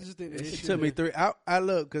saying. I just think that It shit took me is- 3. I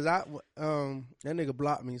look because that nigga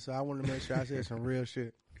blocked me, so I wanted to make sure I said some real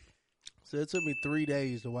shit. So it took me 3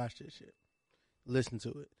 days to watch this shit, listen to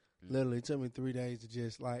it. Literally, it took me 3 days to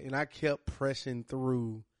just like, and I kept pressing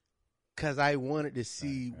through because I wanted to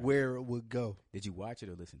see where it would go. Did you watch it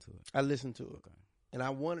or listen to it? I listened to it, Okay. and I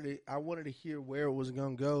wanted to hear where it was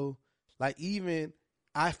gonna go. Like even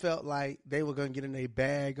I felt like they were gonna get in a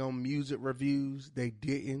bag on music reviews. They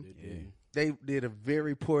didn't. Yeah. They did a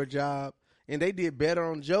very poor job, and they did better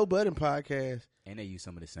on Joe Budden podcast. And they use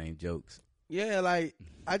some of the same jokes. Yeah, like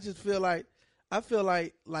I just feel like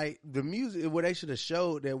the music where they should have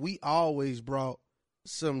showed that we always brought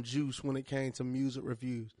some juice when it came to music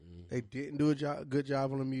reviews. They didn't do a good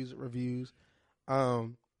job on the music reviews.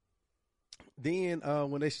 Then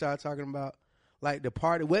when they started talking about like the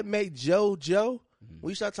party, what made Joe?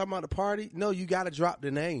 When you start talking about the party, no, you got to drop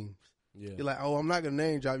the names. Yeah. You're like, oh, I'm not gonna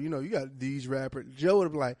name drop. You know, you got these rappers. Joe would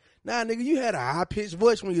have been like, nah, nigga, you had a high pitched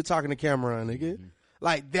voice when you're talking to camera, nigga.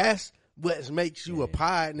 Like that's what makes you a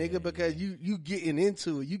pod, nigga, because you getting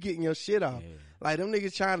into it, you getting your shit off. Like them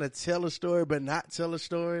niggas trying to tell a story but not tell a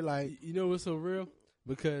story. Like You know what's so real?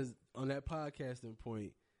 Because on that podcasting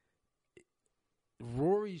point,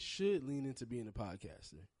 Rory should lean into being a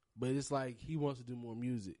podcaster, but it's like he wants to do more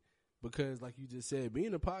music because, like you just said,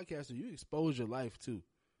 being a podcaster, you expose your life too.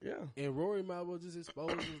 yeah, And Rory might well just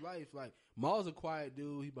expose his life. Like Maul's a quiet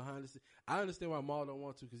dude. He behind the scenes. I understand why Maul don't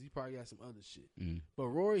want to because he probably got some other shit. But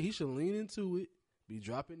Rory, he should lean into it. Be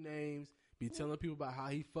dropping names. Be telling people about how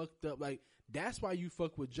he fucked up. Like That's why you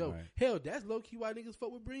fuck with Joe. Right. Hell, that's low key why niggas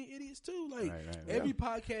fuck with Brilliant Idiots too. Like every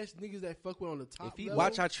podcast niggas that fuck with on the top level.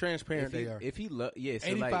 Watch how transparent they are. If he love, so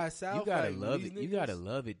 85 like, South, you gotta like, love these it. You niggas- gotta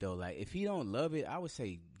love it though. Like if he don't love it, I would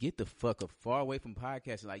say get the fuck far away from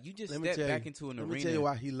podcasting. Like you just Let me step tell back you. into an Let arena. me tell you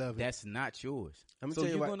why he love it. That's not yours. Let me So tell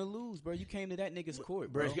you you're why- gonna lose, bro. You came to that nigga's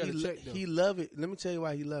court, bro. you gotta check, though. He love it. Let me tell you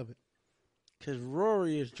why he love it. Because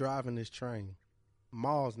Rory is driving this train.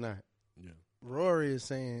 Maul's not. Yeah. Rory is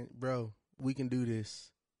saying, bro, we can do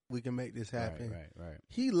this. We can make this happen. Right.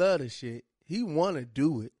 He love the shit. He want to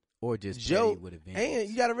do it. Or just Joe, petty with a vengeance. and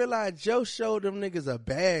you got to realize Joe showed them niggas a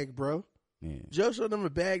bag, bro. Yeah. Joe showed them a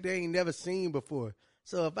bag they ain't never seen before.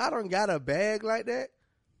 So if I don't got a bag like that,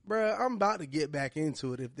 bro, I'm about to get back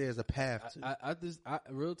into it if there's a path to it. I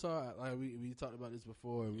real talk. Like we talked about this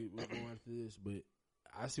before, and we're going after this. But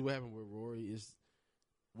I see what happened with Rory is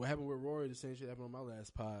what happened with Rory. The same shit happened on my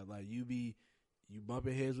last pod. Like you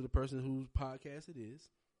bumping heads with the person whose podcast it is.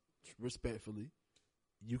 Respectfully,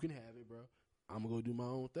 you can have it, bro. I'm gonna go do my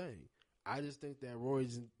own thing. I just think that Rory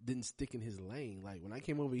didn't stick in his lane. Like when I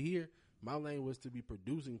came over here, my lane was to be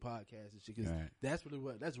producing podcasts and shit. Cause Right.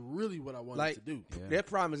 that's really what I wanted to do. Yeah. That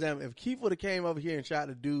prime example. If Keith would have came over here and tried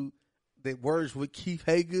to do the words with Keith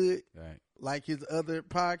Haygood, Right. like his other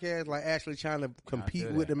podcast, like actually trying to compete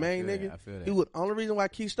feel with that. the main I feel nigga, that. I feel that. he would. Only reason why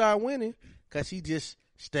Keith started winning because he just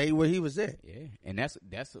stayed where he was at. Yeah, and that's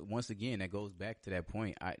once again that goes back to that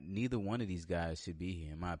point. Neither one of these guys should be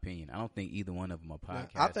here, in my opinion. I don't think either one of them are podcasters.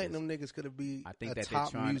 I think them niggas could have be I think a that they're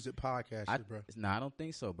top trying- music podcasters, bro. No, I don't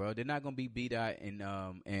think so, bro. They're not gonna be B-Dot and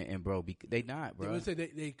bro. They not, bro. They would say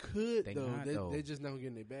they could They though. not, though. They just not gonna get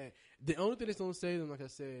in their bag. The only thing that's gonna save them, like I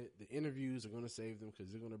said, the interviews are gonna save them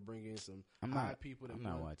because they're gonna bring in some high people. I'm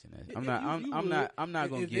not watching that. Yeah, I'm not. you I'm would. not. I'm not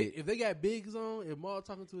gonna get. If they got Biggs on, if Maul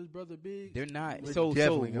talking to his brother Biggs, They're not. We're So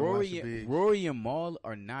definitely gonna watch the Bigs. Rory and Maul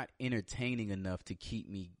are not entertaining enough to keep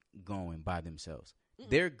me going by themselves.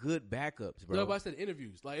 They're good backups, bro. no, but I said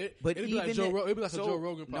interviews. Like, But it'd be like even it'd be like so, a Joe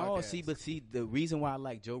Rogan podcast. No, see, the reason why I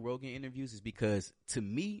like Joe Rogan interviews is because to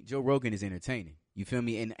me, Joe Rogan is entertaining. You feel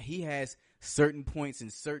me? And he has certain points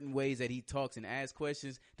and certain ways that he talks and asks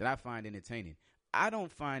questions that I find entertaining. I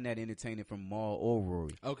don't find that entertaining from Maul or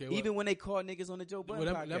Rory. Okay, well, even when they call niggas on the Joe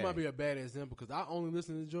Budden podcast. that might be a bad example because I only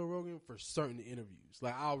listen to Joe Rogan for certain interviews.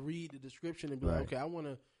 Like I'll read the description and be Right. like, okay, I want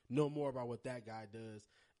to know more about what that guy does.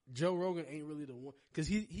 Joe Rogan ain't really the one because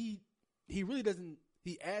he really doesn't.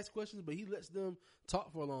 He asks questions, but he lets them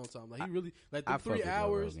talk for a long time. Like he really like the I fuck 3 with Joe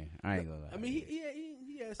hours. Rogan. I ain't gonna lie. I mean,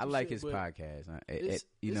 he has. I some like shit, his but podcast. it's-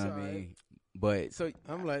 You know it's what I alright. mean? But so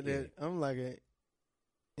I'm like yeah. that. I'm like an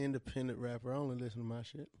independent rapper. I only listen to my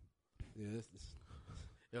shit. Yeah,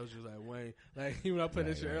 that was just like Wayne. Like even when I played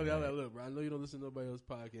that shit earlier, I was like, look, bro, I know you don't listen to nobody else's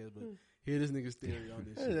podcast, but hear this nigga's theory on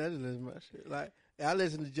this I shit. just listen to my shit. Like I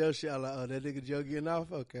listen to Joe shit. I'm like, oh, that nigga Joe getting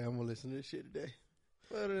off. Okay, I'm gonna listen to this shit today.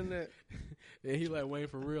 Other than that, And he like Wayne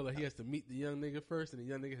for real. Like he has to meet the young nigga first, and the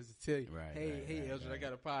young nigga has to tell you, Right, hey, right, hey, right, Elgin, right. I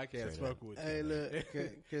got a podcast. Straight Fuck with you. hey, look,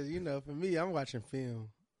 because you know, for me, I'm watching film.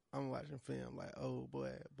 Like, oh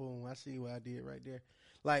boy, boom, I see what I did right there.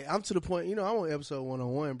 Like, I'm to the point, you know, I'm on episode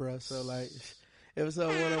 101, bro. So like, episode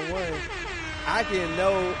 101, I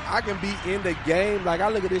can be in the game. Like, I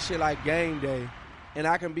look at this shit like game day, and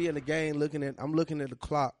I can be in the game I'm looking at the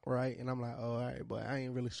clock, right? And I'm like, oh, all right, boy, I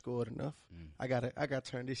ain't really scored enough. I gotta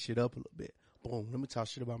turn this shit up a little bit. Boom, let me talk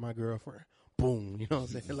shit about my girlfriend. Boom, you know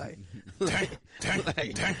what I'm saying?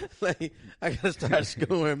 Like, I gotta start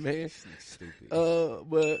scoring, man. Stupid.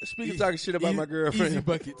 But speaking of talking shit about my girlfriend, Easy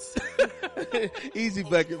buckets. easy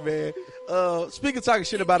bucket, man. Speaking of talking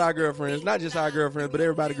shit about our girlfriends, not just our girlfriends, but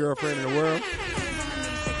everybody's girlfriend in the world.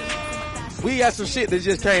 We got some shit that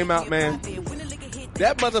just came out, man.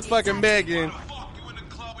 That motherfucking Megan.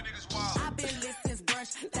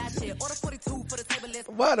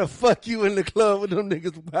 Why the fuck you in the club with them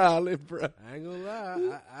niggas wildin', bro? I ain't gonna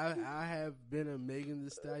lie. I have been a Megan Thee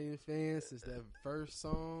Stallion fan since that first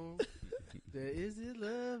song. That is it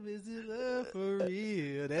love for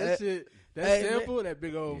real? That shit, that hey, sample, that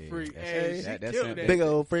big old Yeah, freak. that Hey, shit- she that killed sample- that. Big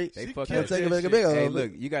old freak. They She fuck killed up. that Take a shit. big old. Hey,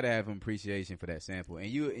 look, you gotta have appreciation for that sample, and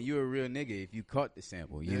you a real nigga if you caught the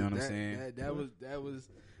sample. You know what I'm saying? That was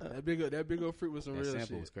that big old freak was some That real sample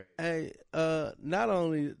shit. was crazy. Hey, not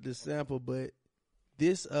only the sample, but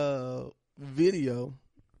this video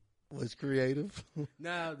was creative.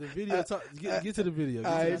 Now the video, get to the video.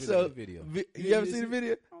 All right, so video. you ever seen the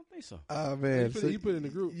video? I don't think so. Oh man, You put it in the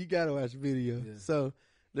group. You gotta watch the video. Yeah. So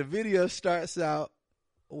the video starts out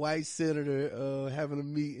white senator having a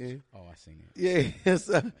meeting. Oh, I seen it. Yeah,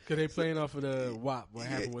 so Cause they playing off of the WAP. What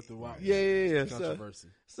happened with the WAP? yeah. So Controversy.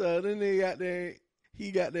 then they got there.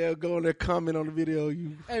 he got there going there comment on the video.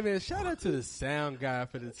 You Hey man, shout out to the sound guy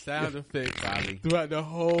for the sound effects Probably. throughout the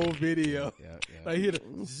whole video. Yeah, yeah. Like he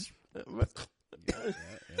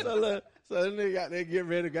so look, so the nigga got there getting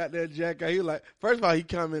ready, got that jack out. He was like, first of all, he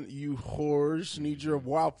commented, "You whores need your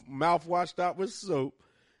mouth washed out with soap,"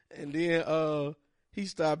 and then he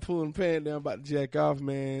started pulling pants down about to jack off,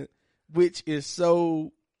 man, which is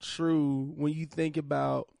so true when you think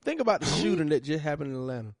about the shooting that just happened in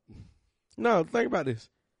Atlanta. No, think about this.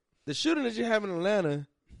 The shooting that just happened in Atlanta,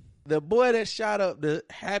 the boy that shot up the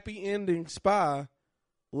happy ending spy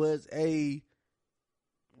was a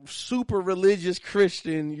super religious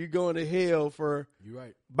Christian. You're going to hell for You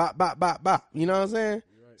right. bop, bop, bop, bop. You know what I'm saying?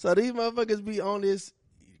 Right. So these motherfuckers be on this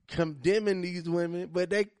condemning these women, but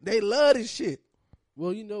they love this shit.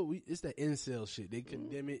 Well, you know, it's that incel shit. They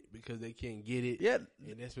condemn it because they can't get it. Yeah.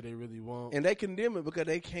 And that's what they really want. And they condemn it because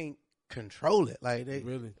they can't control it. Like they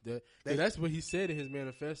Really. That's what he said in his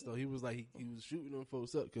manifesto. He was like, he was shooting them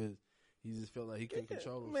folks up because he just felt like he couldn't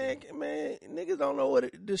control them. Man, niggas don't know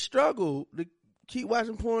the struggle. The keep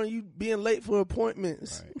watching porn, you being late for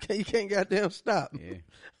appointments. Right. You can't goddamn stop. Yeah.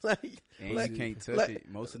 like you can't touch it.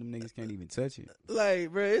 Most of them niggas can't even touch it.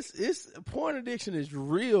 Like, bro, it's porn addiction is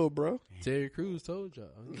real, bro. Terry Crews told y'all.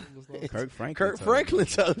 Kirk Franklin.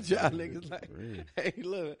 Told y'all niggas like, hey,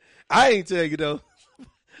 look, I ain't tell you though,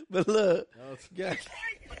 but look, God.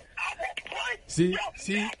 see,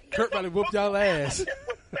 Kirk about to whoop y'all ass.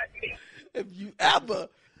 If you ever,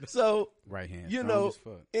 so right hand, you know,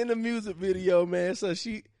 in the music video, man. So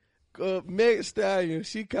she, Meg Stallion,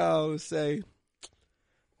 she called and say,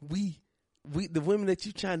 we, the women that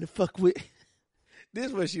you trying to fuck with. This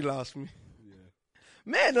is where she lost me. Yeah.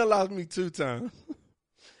 Man, done lost me 2 times.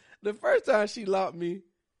 The first time she lost me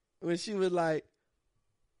when she was like,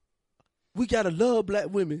 we gotta love black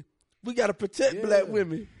women. We gotta protect black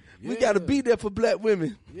women. We gotta be there for black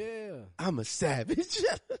women. Yeah. I'm a savage.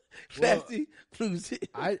 Classy blues.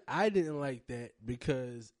 I didn't like that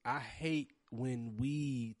because I hate when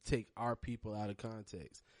we take our people out of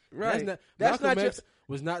context. Right. Malcolm X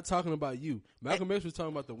was not talking about you. Malcolm X was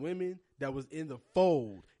talking about the women that was in the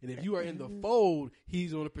fold. And if you are in the fold,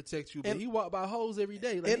 he's going to protect you. But he walked by hoes every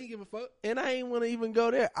day. Like, he didn't give a fuck. And I ain't want to even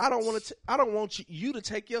go there. I don't want you to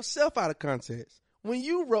take yourself out of context. When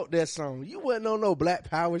you wrote that song, you wasn't on no black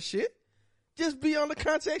power shit. Just be on the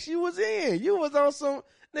context you was in. You was on some,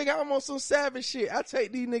 nigga, I'm on some savage shit. I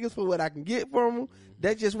take these niggas for what I can get from them.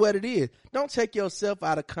 That's just what it is. Don't take yourself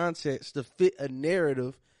out of context to fit a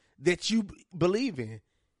narrative that you believe in.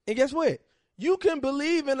 And guess what? You can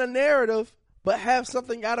believe in a narrative, but have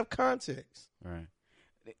something out of context. Right.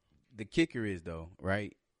 The kicker is, though,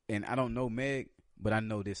 right? And I don't know Meg, but I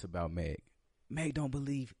know this about Meg. Meg don't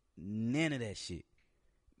believe none of that shit.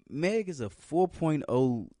 Meg is a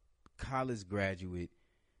 4.0 college graduate,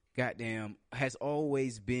 goddamn, has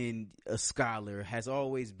always been a scholar, has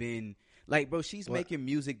always been, like, bro, she's making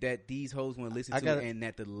music that these hoes want to listen to and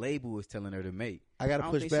that the label is telling her to make. I got to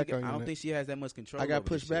push back on you. I don't think she has that much control. I got to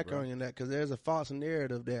push back on you on that because there's a false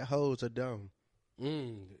narrative that hoes are dumb.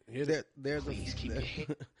 There's a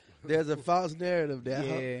false narrative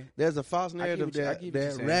that there's a false narrative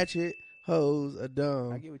that ratchet hoes are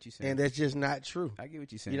dumb. I get what you're saying. And that's just not true. I get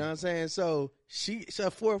what you're saying. You know what I'm saying? So she's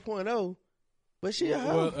a 4.0, but she a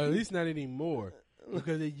hoe. Well, at least not anymore.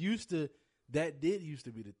 Because that did used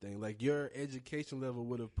to be the thing. Like, your education level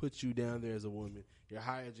would have put you down there as a woman. Your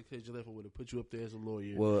higher education level would have put you up there as a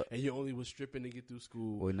lawyer. And you only was stripping to get through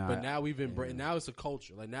school. But now we've embraced. Now it's a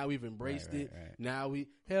culture. Like, now we've embraced it. Right. Now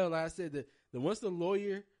like I said, that once the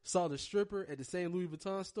lawyer saw the stripper at the same Louis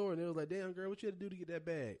Vuitton store, and they was like, "Damn girl, what you had to do to get that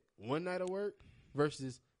bag? One night of work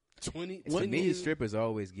versus 20." To me, strippers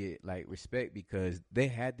always get like respect because they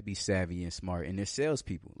had to be savvy and smart, and they're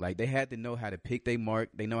salespeople. Like, they had to know how to pick their mark.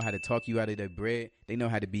 They know how to talk you out of their bread. They know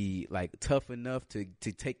how to be like tough enough to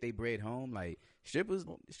take their bread home. Like, strippers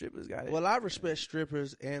got it. Well, I respect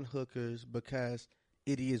strippers and hookers because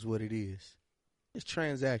it is what it is. It's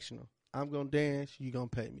transactional. I'm gonna dance, you gonna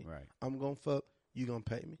pay me. Right. I'm gonna fuck, you gonna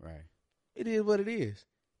pay me. Right. It is what it is.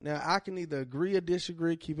 Now, I can either agree or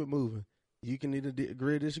disagree, keep it moving. You can either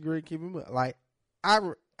agree or disagree, keep it moving. Like, I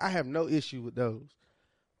have no issue with those.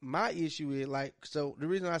 My issue is, like, so the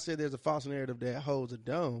reason I said there's a false narrative that hoes are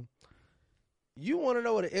dumb, you want to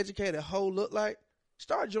know what an educated hoe look like?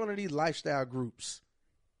 Start joining these lifestyle groups,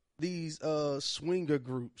 these swinger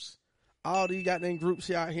groups, all these goddamn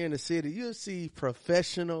groups out here in the city. You'll see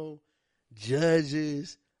professional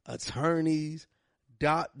judges, attorneys,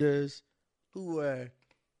 doctors who are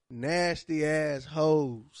nasty ass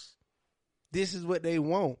hoes. This is what they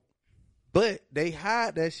want. But they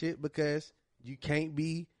hide that shit because you can't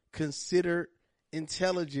be considered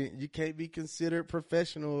intelligent. You can't be considered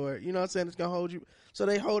professional, or you know what I'm saying. It's gonna hold you. So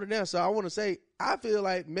they hold it down. So I want to say, I feel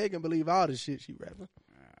like Megan believe all the shit she rapping.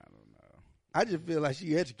 I don't know. I just feel like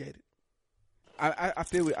she educated. I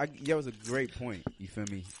feel that was a great point. You feel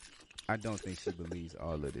me? I don't think she believes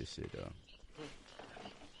all of this shit though.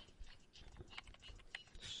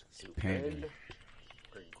 Stupid,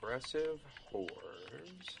 progressive whores.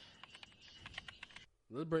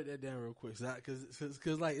 Let's break that down real quick,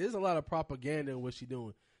 because like there's a lot of propaganda in what she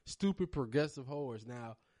doing. Stupid progressive whores.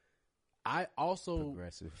 Now, I also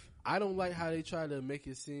I don't like how they try to make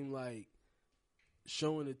it seem like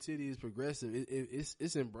showing the titty is progressive.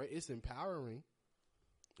 It's empowering,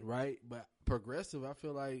 right? But progressive, I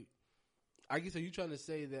feel like, I guess, are you trying to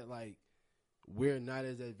say that like we're not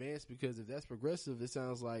as advanced? Because if that's progressive, it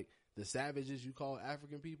sounds like the savages you call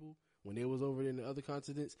African people when they was over there in the other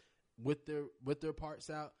continents with their parts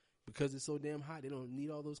out because it's so damn hot, they don't need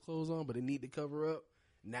all those clothes on, but they need to cover up.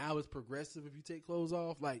 Now it's progressive if you take clothes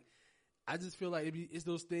off. Like, I just feel like it's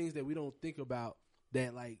those things that we don't think about,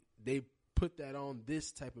 that like they put that on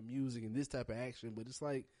this type of music and this type of action. But it's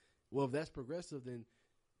like, well, if that's progressive, then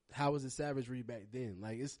how was it savagery back then?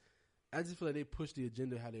 Like, I just feel like they push the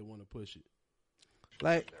agenda how they want to push it.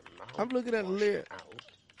 Like, I'm looking at the lyric.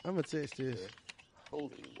 I'm gonna text this.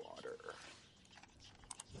 Holy water.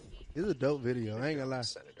 It's a dope video. I ain't gonna lie.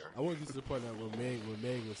 Senator. I want to get to the point now what Meg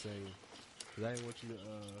was saying, because I didn't want you to.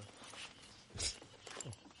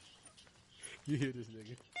 You hear this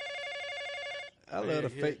nigga? I love the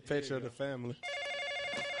fake picture of the family.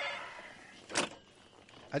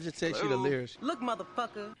 I just text you the lyrics. Look,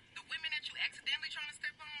 motherfucker. The women that you accidentally trying to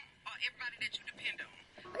step on, or everybody that you depend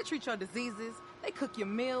on? They treat your diseases. They cook your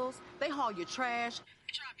meals. They haul your trash.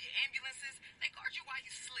 They drive your ambulances. They guard you while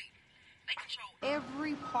you sleep. They control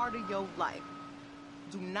Every part of your life.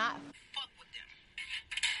 Do not fuck with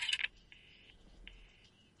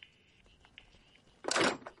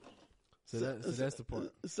them. So that's the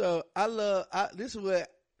part. So this is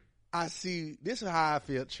what I see. This is how I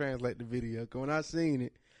feel translate the video. 'Cause when I seen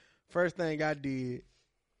it, first thing I did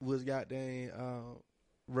was goddamn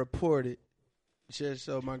report it just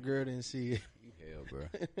so my girl didn't see it. You hell, bro.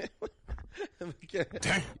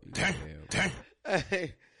 Damn.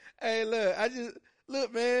 Hey,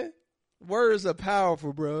 look, man. Words are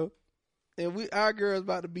powerful, bro. And our girl's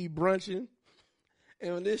about to be brunching.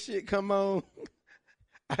 And when this shit come on,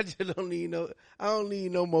 I don't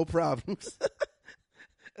need no more problems.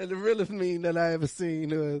 And the realest meme that I ever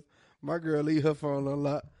seen was my girl leave her phone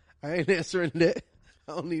unlocked. I ain't answering that.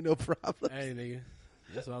 I don't need no problems. Hey, nigga.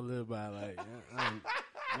 That's what I live by. Like,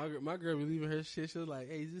 my girl be leaving her shit. She was like,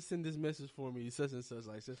 hey, just send this message for me, such and such.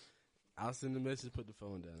 Like, I'll send the message, put the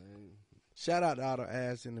phone down. Shout out to all the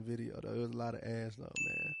ass in the video, though. There was a lot of ass, though,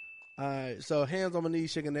 man. All right, so hands on my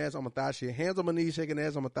knees, shaking ass on my thigh shit. Hands on my knees, shaking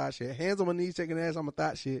ass on my thigh shit. Hands on my knees, shaking ass on my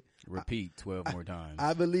thigh shit. Repeat 12 more times.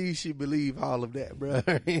 I believe she believe all of that, bro.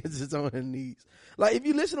 Her hands is on her knees. Like, if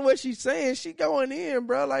you listen to what she's saying, she going in,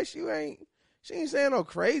 bro. Like, she ain't saying no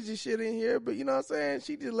crazy shit in here, but you know what I'm saying?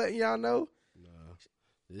 She just letting y'all know. No,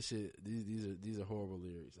 this shit, these are horrible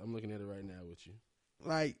lyrics. I'm looking at it right now with you.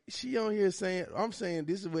 Like, she on here saying, I'm saying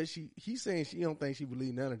this is what he's saying she don't think she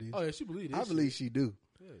believe none of this. Oh, yeah, she believe this I believe she do.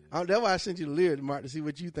 Yeah. That's why I sent you the lyric, Mark, to see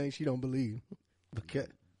what you think she don't believe. Okay.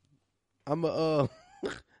 I'm what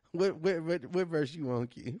verse you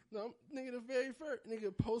want, Keith? No, nigga, the very first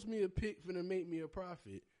nigga post me a pic finna make me a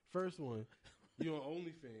profit. First one, you on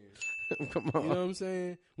OnlyFans. Come on. You know what I'm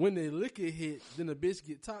saying? When the liquor hit, then the bitch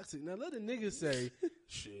get toxic. Now let the nigga say,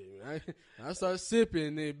 shit, man, I start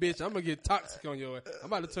sipping, then bitch, I'm gonna get toxic on your ass. I'm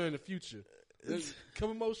about to turn the future.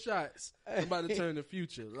 Couple more shots, I'm about to turn the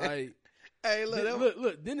future. Like, hey,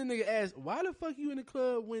 look. Then the nigga asked, why the fuck you in the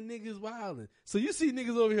club when niggas wildin'? So you see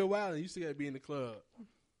niggas over here wildin', you still gotta be in the club.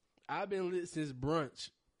 I've been lit since brunch.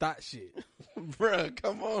 Thought shit. Bruh,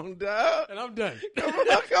 come on, dog. And I'm done. Come on.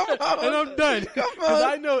 And I'm done. Come on. Because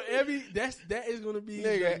I know that is going to be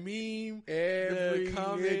nigga, the meme. Every the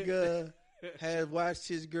comment. nigga has watched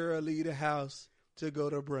his girl leave the house to go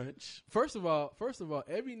to brunch. First of all,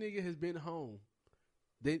 every nigga has been home.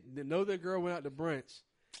 They know their girl went out to brunch.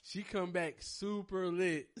 She come back super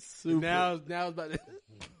lit. Now it's about to...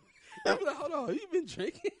 I'm like, hold on. You been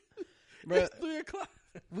drinking? Bruh, It's 3 o'clock.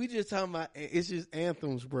 We just talking about, it's just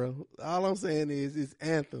anthems, bro. All I'm saying is it's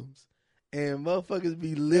anthems. And motherfuckers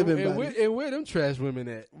be living by it. And where them trash women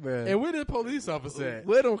at? Bruh. And where the police officer at?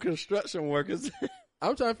 Where them construction workers?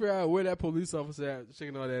 I'm trying to figure out where that police officer at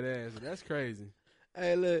shaking all that ass. That's crazy.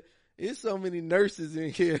 Hey, look, there's so many nurses in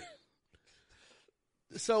here.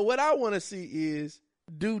 So what I want to see is,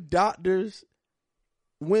 do doctors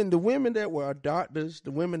when the women that were doctors,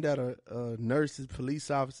 the women that are nurses,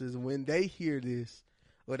 police officers, when they hear this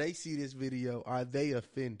or they see this video, are they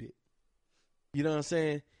offended? You know what I'm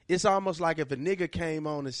saying? It's almost like if a nigga came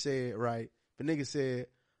on and said, right, if a nigga said,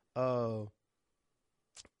 I'm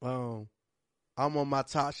on my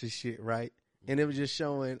Tasha shit, right? And it was just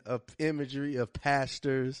showing imagery of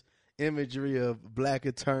pastors, imagery of black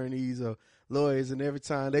attorneys or lawyers, and every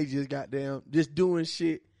time they just got down, just doing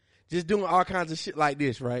shit, just doing all kinds of shit like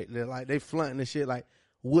this, right? They're like, they flaunting the shit. Like,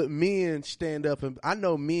 would men stand up and, I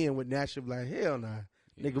know men would naturally be like, hell nah,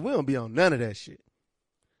 nigga, we don't be on none of that shit.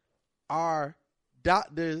 Are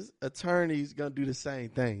doctors, attorneys gonna do the same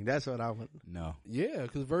thing? That's what I want. No. Yeah,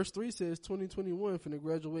 because verse 3 says 2021 finna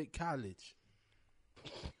graduate college.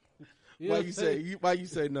 Why you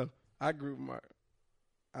say no? I agree with Mark.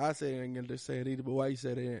 I say I ain't gonna say it either, but why you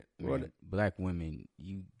say that? Man, black women,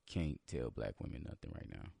 you can't tell black women nothing right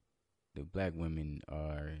now. The black women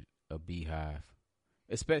are a beehive,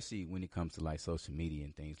 especially when it comes to like social media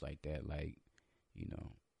and things like that. Like, you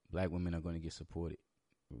know, black women are going to get supported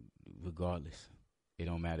regardless. It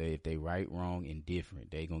don't matter if they right, wrong,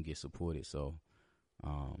 indifferent. They gonna get supported. So,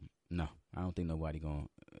 no, I don't think nobody's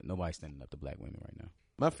standing up to black women right now.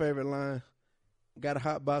 My favorite line: "Got a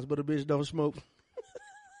hot box, but a bitch don't smoke."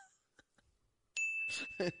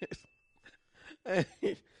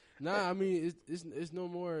 Nah, I mean it's no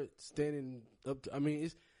more standing up. I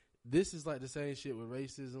mean this is like the same shit with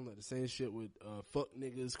racism, like the same shit with fuck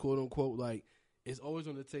niggas, quote unquote. Like it's always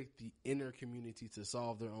going to take the inner community to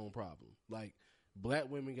solve their own problem. Like black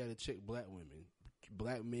women got to check black women.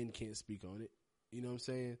 Black men can't speak on it. You know what I'm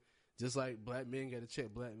saying? Just like black men got to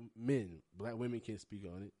check black men. Black women can't speak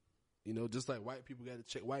on it. You know, just like white people got to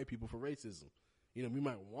check white people for racism. You know, we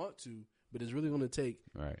might want to, but it's really going to take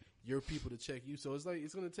your people to check you. So it's like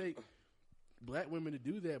it's going to take black women to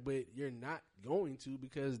do that, but you're not going to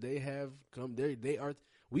because they have come there. They are.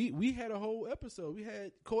 We had a whole episode. We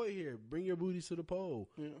had Coy here. Bring your booties to the pole.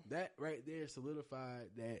 Yeah. That right there solidified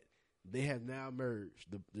that they have now merged.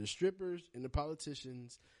 The strippers and the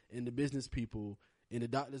politicians and the business people and the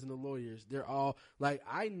doctors and the lawyers. They're all like,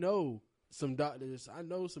 I know some doctors. I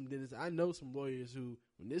know some dentists. I know some lawyers who,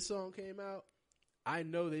 when this song came out, I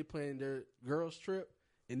know they playing their girls trip,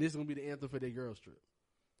 and this is gonna be the anthem for their girls trip.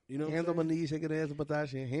 You know, hands on my knees, shaking hands with my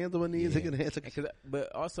hands on my knees, shaking hands.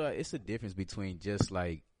 But also, it's a difference between just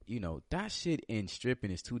like, you know, that shit and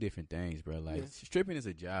stripping is two different things, bro. Like stripping is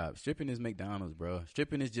a job. Stripping is McDonald's, bro.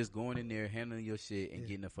 Stripping is just going in there, handling your shit, and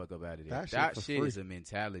getting the fuck up out of there. That shit is a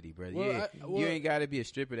mentality, bro. Well, you ain't got to be a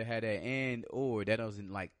stripper to have that, or that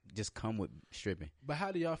doesn't like just come with stripping. But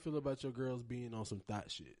how do y'all feel about your girls being on some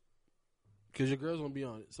thought shit? Because your girls won't be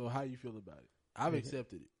on it. So how you feel about it? I've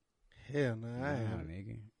accepted it. Hell no, I ain't.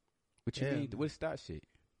 Nigga. What you mean? What's thought shit?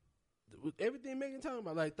 Everything Megan talking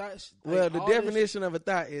about, like thought. Well, the definition of a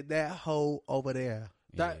thought is that hole over there.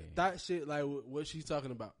 Thought shit, like what she's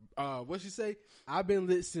talking about. What she say? I've been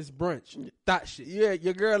lit since brunch. Thought shit. Yeah,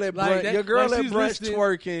 your girl at brunch. Like your girl at brunch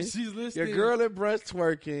twerking. She's listening. Your girl at brunch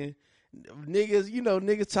twerking. Niggas, you know,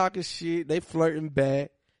 niggas talking shit. They flirting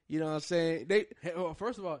back. You know what I'm saying?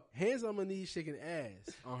 First of all, hands on my knees, shaking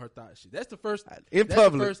ass on her thought shit. That's the first in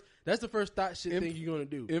public. That's the first thought shit thing you're gonna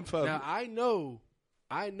do in public. Now I know.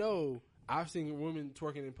 I've seen women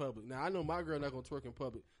twerking in public. Now I know my girl not gonna twerk in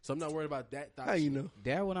public, so I'm not worried about that thought. How shit. you know?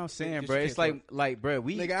 That's what I'm saying, bro. It's like, bro,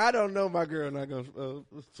 nigga, I don't know my girl not gonna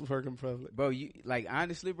twerk in public, bro. You like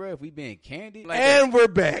honestly, bro, if we being candid, like and we're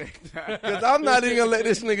back because I'm not even gonna let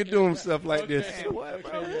this nigga do himself like this. What,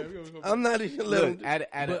 bro? I'm not even letting.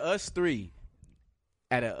 Out of us three,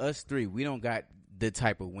 we don't got the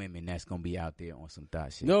type of women that's gonna be out there on some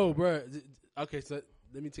thought shit. No, bro. Okay, so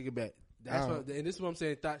let me take it back. That's what, and this is what I'm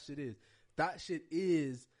saying. Thought shit is. Thought shit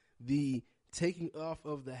is the taking off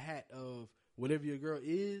of the hat of whatever your girl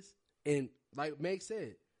is, and like Meg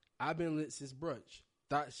said, I've been lit since brunch.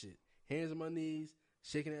 Thought shit. Hands on my knees,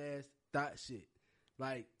 shaking her ass. Thought shit.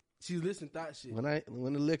 Like she's listening. Thought shit.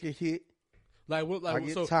 When the liquor hit, like what? Like I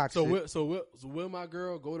get toxic. So will my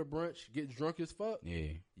girl go to brunch, get drunk as fuck?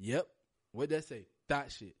 Yeah. Yep. What'd that say?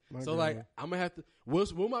 Thought shit. So like I'm gonna have to.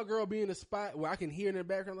 Will my girl be in a spot where I can hear in the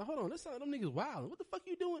background? Like, hold on, this sound them niggas wild. What the fuck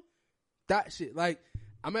you doing? That shit. Like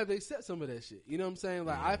I'm gonna have to accept some of that shit. You know what I'm saying?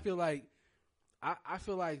 Like I feel like I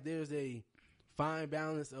feel like there's a fine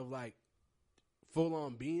balance of like full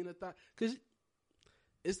on being a thought, because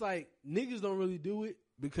it's like niggas don't really do it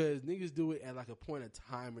because niggas do it at like a point of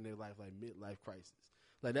time in their life, like midlife crisis.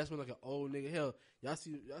 Like that's when like an old nigga, hell, y'all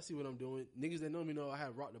see what I'm doing. Niggas that know me know I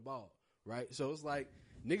have rocked the ball. right? So it's like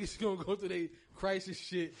niggas gonna go through their crisis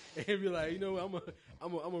shit and be like, you know what,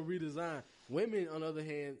 I'm a redesign. Women, on the other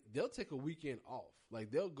hand, they'll take a weekend off.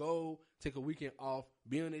 Like they'll go take a weekend off,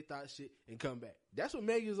 be on their thought shit, and come back. That's what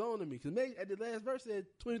Meg is on to me. Because Meg at the last verse said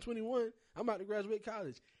 2021, I'm about to graduate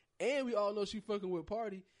college. And we all know she fucking with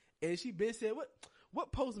Party. And she been said,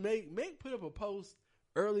 what post Meg put up a post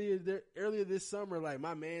earlier this summer, like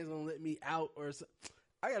my man's gonna let me out or something.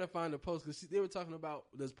 I gotta find the post because they were talking about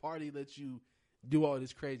does Party let you do all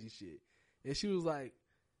this crazy shit. And she was like,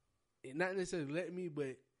 not necessarily let me,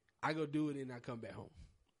 but I go do it and I come back home.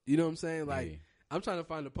 You know what I'm saying? Like, yeah. I'm trying to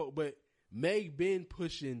find the post, but Meg been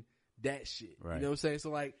pushing that shit. Right. You know what I'm saying?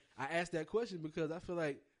 So like, I asked that question because I feel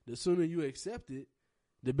like the sooner you accept it,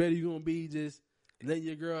 the better you're gonna be just letting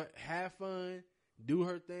your girl have fun, do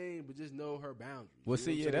her thing, but just know her boundaries. Well,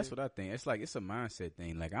 see, yeah, that's what I think. It's like, it's a mindset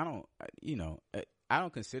thing. Like, I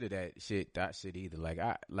don't consider that shit either.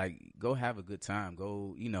 Like, go have a good time.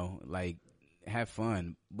 Go, like, have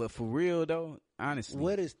fun. But for real, though, honestly.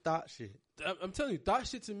 What is thought shit? I'm telling you, thought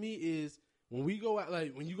shit to me is when we go out,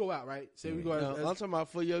 like, when you go out, right? Say we go out. I'm talking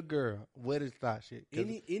about for your girl. What is thought shit?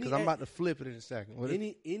 Because I'm about to flip it in a second.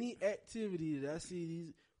 Any activity that I see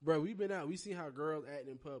these, bro, we've been out. We seen how girls act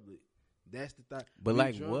in public. That's the thought. But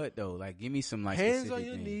like drunk. What though? Like give me some like hands on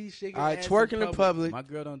your knees, shaking. All right, twerking in public. My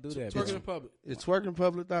girl don't do that. Twerking in public. It's twerking in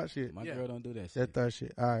public thought shit. My girl don't do that shit. That thought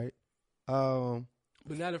shit. All right.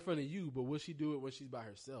 But not in front of you. But will she do it when she's by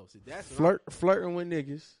herself? See, that's flirting with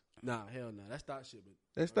niggas. Nah, hell no. That's thought shit. But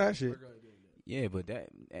that's thought shit. Yeah, but that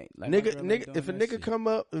like nigga. If a nigga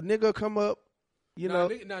come up. You know,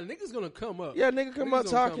 niggas gonna come up. Yeah, nigga come up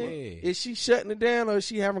talking. Is she shutting it down or is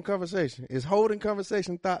she having conversation? Is holding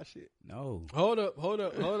conversation thought shit? No. Hold up.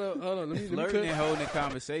 Flirting and holding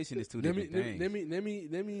conversation is two different things. Let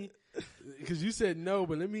me, because you said no,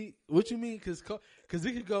 but what you mean? Because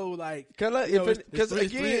it could go like, because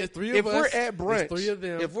again, if we're at brunch, three of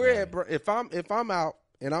them. If we're at if I'm out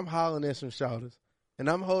and I'm hollering at some shouters and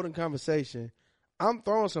I'm holding conversation, I'm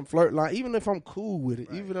throwing some flirt line, even if I'm cool with it,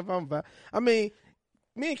 even if I'm, me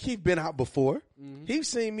and Keith been out before. Mm-hmm. He's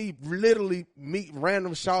seen me literally meet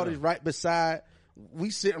random shawties right beside.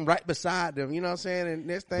 We sitting right beside them. You know what I'm saying? And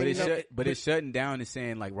next thing, but it's shutting down and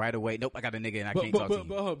saying like right away. Nope, I got a nigga and I can't talk to you.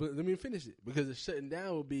 But let me finish it because the shutting down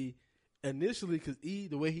will be initially because the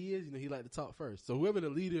way he is, he like to talk first. So whoever the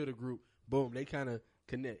leader of the group, boom, they kind of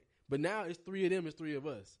connect. But now it's three of them, it's three of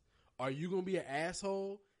us. Are you gonna be an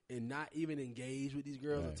asshole and not even engage with these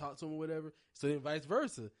girls and talk to them or whatever? So then vice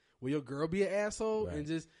versa. Will your girl be an asshole and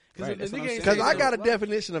just because I got a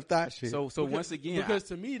definition of thought shit. So once again, because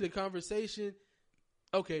to me the conversation.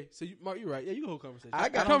 Okay, so Mark, you're right. Yeah, you can hold conversation.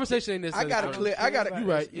 Conversation ain't necessarily.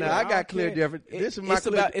 You right. Yeah, I got clear difference. This is my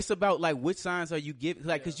it's about like which signs are you giving?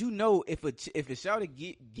 Like, because you know if a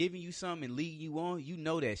shawty giving you something and leading you on, you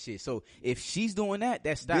know that shit. So if she's doing that,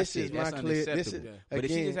 that's that shit. That's unacceptable. But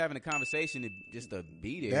if she's just having a conversation just to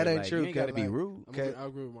be there, that ain't true. You ain't got to be rude. Okay, I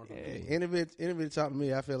agree with Mark. Anybody talk to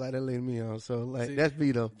me, I feel like they're leading me on. So like that's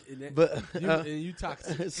me though. But you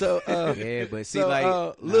toxic. So yeah, but see,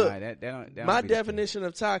 like look, that my definition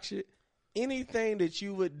of toxic, anything that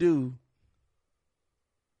you would do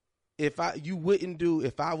you wouldn't do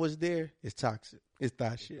if I was there is toxic. It's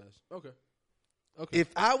thought shit. Okay. If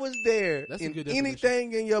I was there and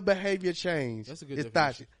anything in your behavior changed, it's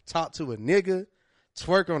thought shit. Talk to a nigga,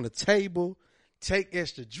 twerk on the table, take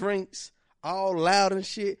extra drinks, all loud and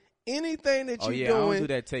shit. Anything that you doing, I don't do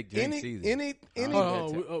that. Take drinks either.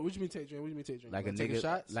 What you mean take drink? What you mean take drink? Like a nigga,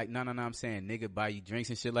 shots? Like no. I'm saying nigga buy you drinks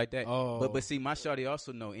and shit like that. Oh. But see, my shawty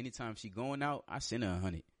also know anytime she going out, I send her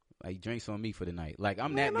 100. Like drinks on me for the night. Like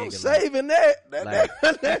I'm that nigga. I'm saving that.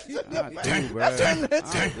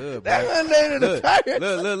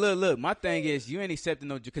 Look. My thing is you ain't accepting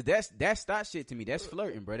no because that's that shit to me. That's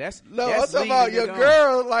flirting, bro. That's I'm talking about your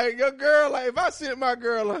girl. Like if I sent my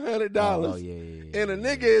girl $100 and a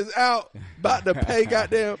nigga is out about to pay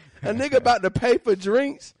a nigga about to pay for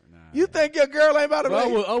drinks. You think your girl ain't about to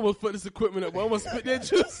I almost put this equipment up. I almost spit that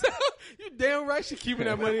juice out. You damn right she keeping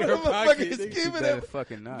that money in her pocket.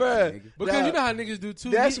 Fucking not, because you know how niggas do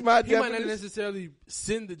too. That's he my might not necessarily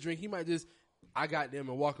send the drink. He might just, I got them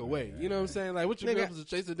and walk away. You know what I'm saying? Like, what your girl was to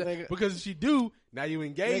chase her down? Because if she do, now you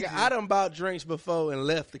engage. I done bought drinks before and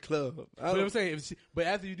left the club. But I'm saying, but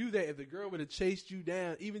after you do that, if the girl would have chased you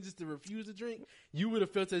down, even just to refuse the drink, you would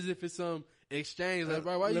have felt as if it's some exchange. Like,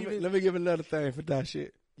 bro, let me give another thing for that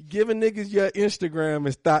shit. Giving niggas your Instagram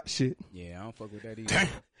is thought shit. Yeah, I don't fuck with that either.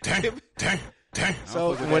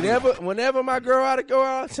 So whenever my girl ought to go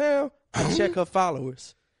out of town, I check her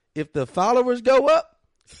followers. If the followers go up,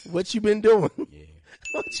 what you been doing? Yeah.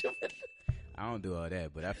 What you been I don't do all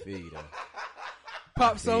that, but I feel you though.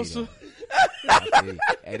 Pop social.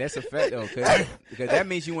 Hey, that's a fact though, because that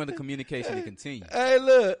means you want the communication to continue. Hey,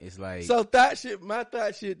 look. It's like so my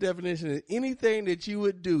thought shit definition is anything that you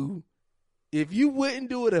would do if you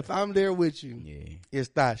wouldn't do it if I'm there with you. Yeah, it's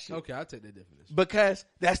thought shit. Okay, I'll take that definition because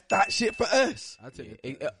that's thought shit for us. I'll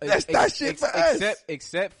take that's thought shit for us.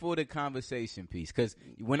 Except for the conversation piece, because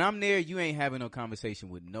when I'm there, you ain't having no conversation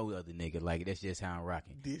with no other nigga. Like that's just how I'm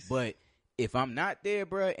rocking. But if I'm not there,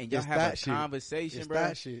 bro, and y'all have a conversation,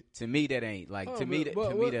 bro, to me that ain't like to me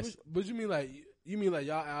that's. But you mean like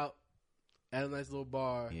y'all out at a nice little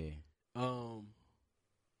bar? Yeah.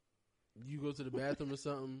 You go to the bathroom or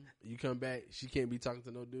something. You come back. She can't be talking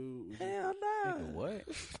to no dude. Hell no. Nigga, what?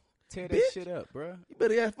 Tear that shit up, bro. You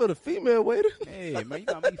better ask for the female waiter. Hey man, you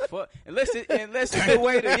got me fucked. Unless it's the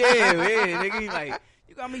waiter. Yeah, nigga. He like.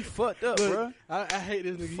 You got me fucked up, bro. I hate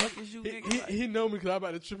this nigga. Fuck is you, nigga? He know me because I'm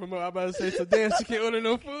about to trip him up. I'm about to say, so damn, she can't order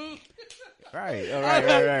no food. Right. All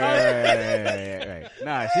right.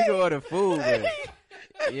 Nah, she can order food, but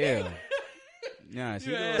yeah. Nah, she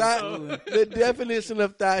can order food. The definition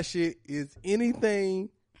of thought shit is anything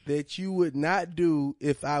that you would not do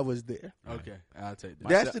if I was there. Okay, I'll take that.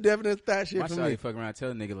 That's the definition of thought shit for me. My fucking around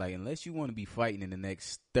tell a nigga like, unless you want to be fighting in the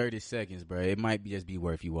next 30 seconds, bro, it might just be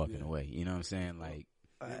worth you walking away. You know what I'm saying? Like.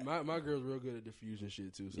 My girl's real good at diffusing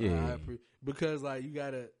shit too. So yeah. Because like you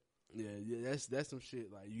gotta, that's some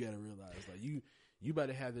shit like you gotta realize like you about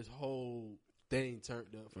to have this whole thing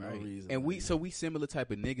turned up for no reason. And we similar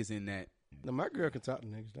type of niggas in that. Now my girl can talk to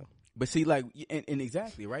niggas though. But see, like, and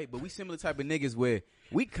exactly right. But we similar type of niggas where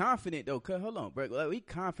we confident though. Cause hold on, bro. Like, we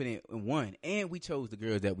confident in one, and we chose the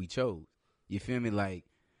girls that we chose. You feel me? Like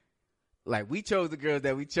we chose the girls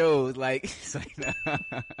that we chose. Like, it's like.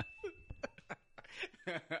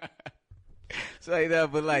 So like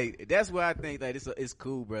that, but like that's why I think like it's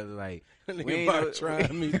cool, brother. Like we ain't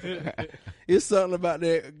trying me. It's something about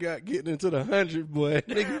that getting into the 100, boy.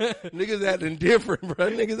 Niggas acting different, bro.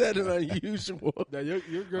 Niggas acting unusual. Now your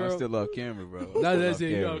girl, I'm still off camera, bro. Not that's it.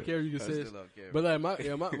 You off camera, you can say. But like my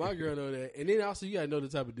girl know that, and then also you gotta know the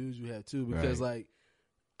type of dudes you have too, because like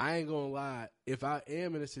I ain't gonna lie, if I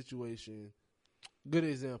am in a situation. Good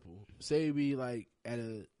example. Say we like at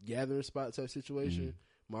a gathering spot type situation.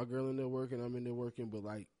 My girl in there working, I'm in there working, but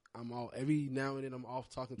like I'm all every now and then I'm off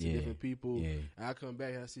talking to different people. Yeah. And I come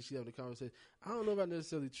back and I see she having a conversation. I don't know if I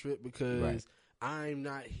necessarily trip because I'm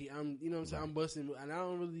not here. I'm you know what I'm saying. I'm busting, and I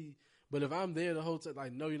don't really. But if I'm there the whole time,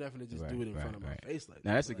 like no, you're not gonna just do it in front of my face like.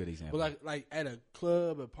 Now that's like, a good example. But like at a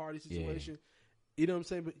club, a party situation, you know what I'm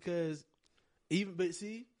saying? Because but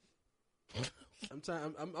see. I'm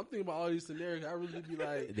thinking about all these scenarios. I really be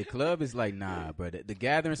like, the club is like nah, bro. The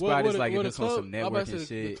gathering spot is like just on some networking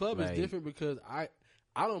shit. The club like, is different because I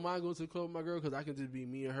don't mind going to the club with my girl because I can just be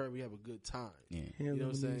me and her. We have a good time. Yeah, you know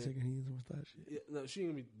what I'm saying. No, she ain't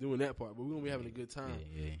gonna be doing that part, but we're gonna be having a good time.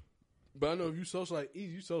 Yeah. But I know if you social, like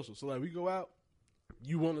easy, you social. So like we go out,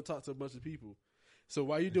 you want to talk to a bunch of people. So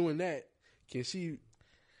while you doing that, can she?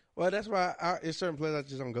 Well, that's why in certain places I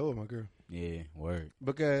just don't go with my girl. Yeah, word.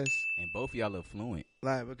 Because and both of y'all are fluent.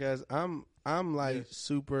 Like because I'm like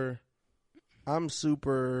super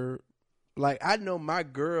like I know my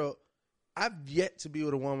girl. I've yet to be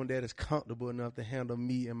with a woman that is comfortable enough to handle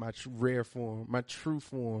me in my rare form, my true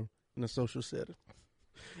form in a social setting.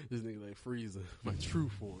 This nigga like Freezer, my true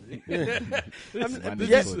form.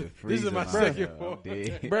 This is my second form,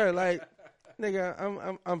 bro. Like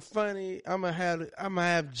nigga, I'm funny. I'm gonna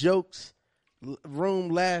have jokes. Room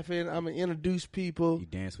laughing. I'm gonna introduce people. You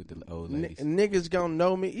dance with the old ladies. Niggas gonna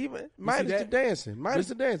know me. Even minus the dancing.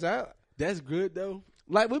 That's good though.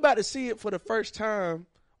 Like we about to see it for the first time.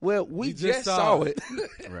 Well, we just saw it.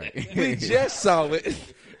 Right. We just saw it.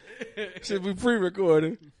 Should be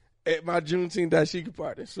pre-recording at my Juneteenth dashiki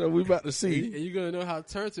party. So we about to see. And you're gonna know how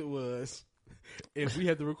turned it was. If we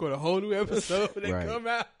had to record a whole new episode and come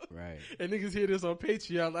out, and niggas hear this on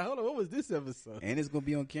Patreon, like, hold on, what was this episode? And it's gonna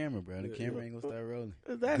be on camera, bro. The camera ain't gonna start rolling.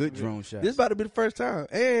 Exactly. Good drone shots. This about to be the first time,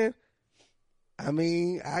 and I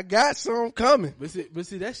mean, I got some coming. But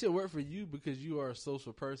see, that shit work for you because you are a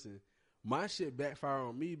social person. My shit backfire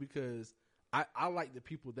on me because I like the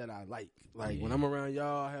people that I like. Like when I'm around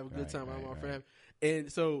y'all, I have a good time. I'm my friend, and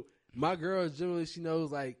so my girl generally she knows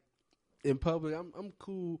like in public I'm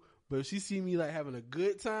cool. But if she see me like having a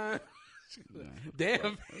good time,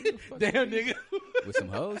 damn nigga, with some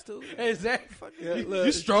hoes too. Exactly. Yeah,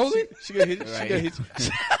 you strolling? She gonna hit you.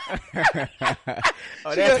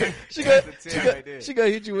 She gonna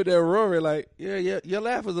hit you with that roaring like, yeah. Your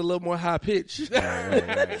laugh is a little more high pitched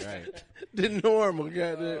right. than normal.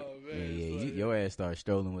 Goddamn. Your ass start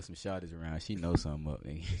strolling with some shawties around. She knows something up.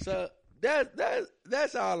 So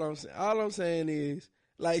That's all I'm saying. All I'm saying is,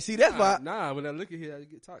 like, see, that's why. Nah, when I look at here, I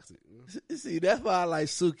get toxic. See, that's why I like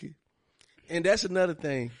Suki, and that's another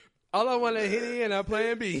thing. All I want to hit in, I'm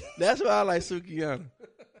playing B. That's why I like Sukiyana,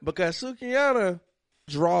 because Sukiyana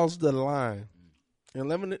draws the line, and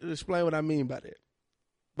let me explain what I mean by that.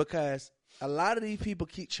 Because a lot of these people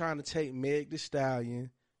keep trying to take Meg Thee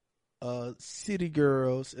Stallion, City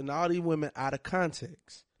Girls, and all these women out of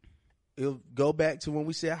context. It'll go back to when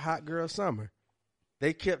we said Hot Girl Summer.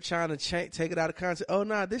 They kept trying to take it out of context. Oh,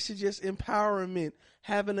 no, this is just empowerment,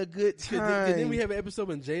 having a good time. And then we have an episode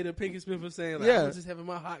when Jada Pinkett Smith was saying, like, I was just having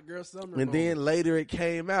my Hot Girl Summer. And then later it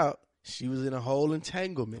came out, she was in a whole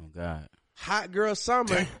entanglement. Oh, God. Hot Girl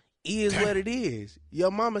Summer is what it is. Your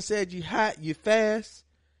mama said you hot, you fast.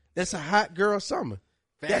 That's a Hot Girl Summer.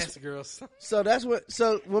 Girl Summer. So that's what.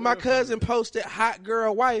 So when my cousin posted Hot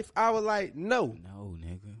Girl Wife, I was like, no,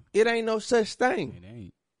 nigga, it ain't no such thing. It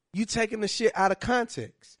ain't. You taking the shit out of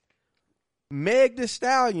context. Meg Thee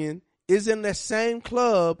Stallion is in the same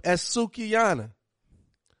club as Sukiyana,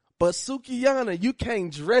 but Sukiyana, you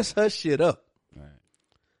can't dress her shit up. Right.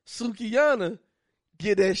 Sukiyana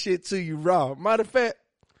get that shit to you raw. Matter of fact,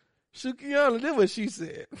 Sukiyana, this what she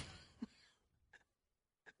said.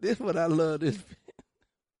 This what I love this.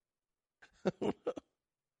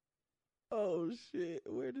 Oh shit,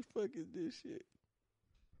 where the fuck is this shit?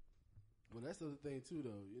 Well, that's the other thing too,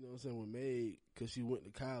 though. You know what I'm saying? With Meg, because she went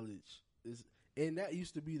to college, and that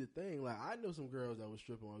used to be the thing. Like, I know some girls that was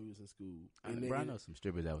stripping while we was in school. I know some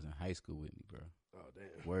strippers that was in high school with me, bro. Oh,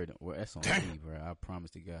 damn. Word, that's on me, bro. I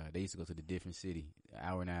promise to God. They used to go to the different city, an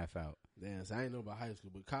hour and a half out. Damn, so I ain't know about high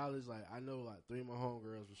school. But college, like, I know, like, 3 of my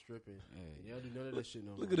homegirls were stripping. And y'all do none of that shit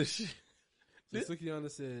no more. Look at this shit. So Sukiyana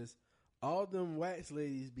says, all them wax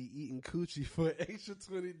ladies be eating coochie for an extra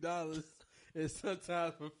 $20 and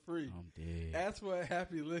sometimes for free. I'm dead. That's what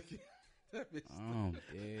happy looking. I'm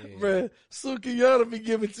dead. Bruh, Sukiyana be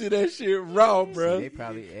giving to that shit raw, bruh. See,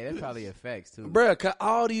 that's probably a fact, too. Bruh, cause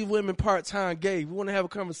all these women part-time gay. We want to have a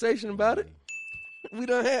conversation about it. We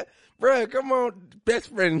don't have, bruh, come on,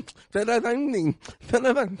 best friend. Right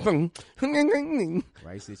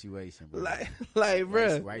situation, bro. Like,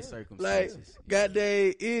 bruh. Right circumstances. Like,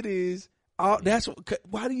 goddamn, it is. All, that's what,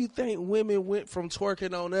 why do you think women went from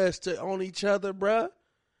twerking on us to on each other, bruh?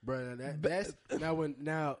 Bruh, that's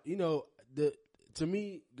now you know, to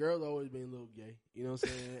me, girls always been a little gay. You know what I'm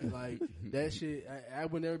saying? Like, that shit, I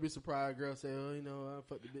would never be surprised. Girls say, oh, you know, I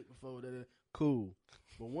fucked a bitch before. Cool.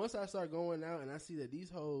 But once I start going out and I see that these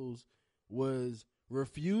hoes was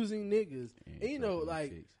refusing niggas, and you know,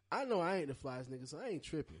 like, I know I ain't the flyest nigga, so I ain't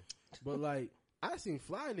tripping. But, like, I seen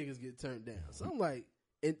fly niggas get turned down. So I'm like,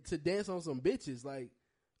 and to dance on some bitches, like,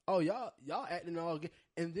 oh, y'all acting all gay.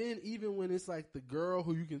 And then even when it's like the girl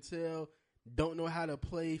who you can tell don't know how to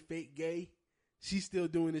play fake gay, she's still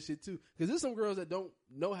doing this shit too. Because there's some girls that don't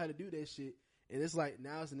know how to do that shit. And it's like,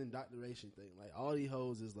 now it's an indoctrination thing. Like, all these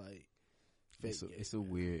hoes is like fake gay. It's a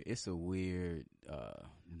weird, I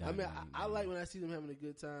mean, I like when I see them having a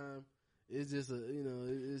good time. It's just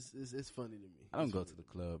it's funny to me. I don't go to the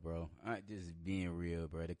club, bro. I just being real,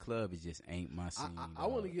 bro. The club is just ain't my scene. I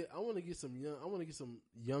want to get some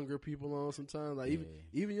younger people on sometimes. Like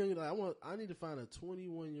even younger. Like I need to find a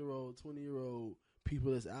 21-year-old, 20-year-old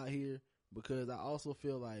people that's out here, because I also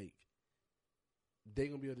feel like they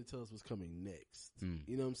gonna be able to tell us what's coming next.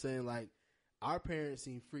 You know what I'm saying? Like, our parents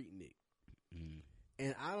seen Freaknik.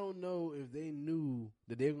 And I don't know if they knew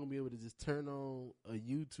that they were gonna be able to just turn on a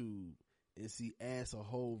YouTube and see ass a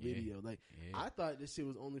whole video. I thought this shit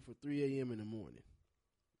was only for 3 a.m. in the morning.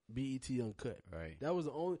 BET Uncut. Right. That was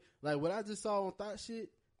the only, like, what I just saw on Thought Shit,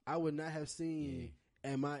 I would not have seen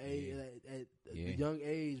at my age, at the young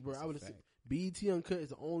age, bro. I would have seen BET Uncut is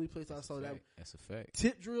the only place I saw that. That's a fact.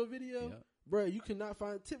 Tip Drill video, bro. You could not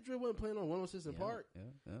find Tip Drill wasn't playing on 106 in Park,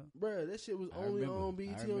 bro. That shit was only on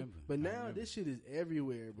BET. But now this shit is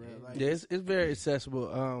everywhere, bro. Like, it's very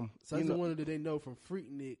accessible. So I just wondered, did they know from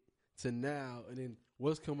Freaknik to now, and then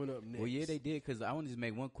what's coming up next? Well, yeah, they did, because I want to just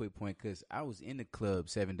make one quick point, because I was in the club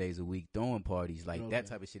 7 days a week throwing parties, like that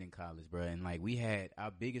type of shit in college, bro. And like, we had our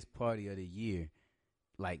biggest party of the year,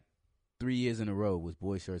 like 3 years in a row, was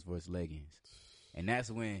Boy Shorts versus Leggings. And that's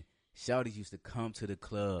when shawties used to come to the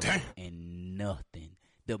club and nothing.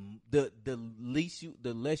 The less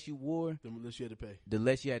you wore, the less you had to pay. The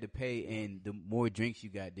less you had to pay, and the more drinks you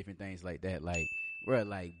got, different things like that. Like, bro,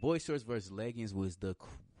 like Boy Shorts versus Leggings was the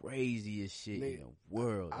craziest shit in the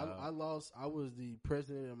world. I was the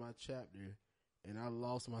president of my chapter, and I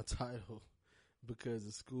lost my title because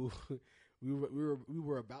the school we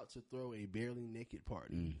were about to throw a barely naked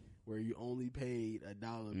party where you only paid $1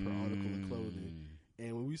 per article of clothing,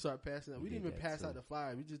 And when we started passing out, we didn't even that pass too. out the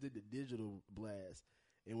flyer. We just did the digital blast.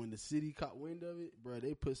 And when the city caught wind of it, bro,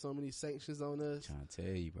 they put so many sanctions on us. Trying to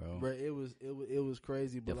tell you, bro. Bro, it was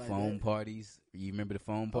crazy. But The like phone that, parties. You remember the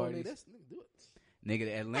phone oh, parties? nigga, do it.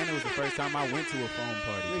 Nigga, Atlanta was the first time I went to a phone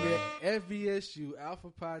party, Nigga, bro. FVSU,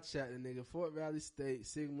 Alpha Pi Chat, nigga, Fort Valley State,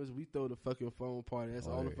 Sigmas, we throw the fucking phone party. That's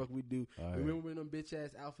all the fuck we do. Remember when them bitch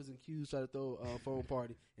ass Alphas and Qs tried to throw a phone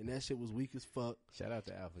party, and that shit was weak as fuck. Shout out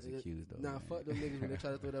to Alphas and Qs, though. Nah, man. fuck them niggas when they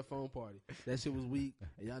tried to throw that phone party. That shit was weak,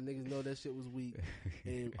 and y'all niggas know that shit was weak,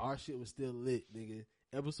 and our shit was still lit, nigga.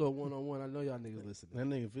 Episode 1-on-1, I know y'all niggas listening. That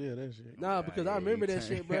nigga feel that shit. Nah, because I remember that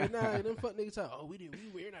shit, bro. Nah, them fuck niggas talk, oh,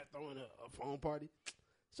 we're not throwing a phone party.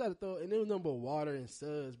 Try to throw, and there was nothing but water and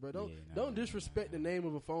suds, bro. Don't disrespect the name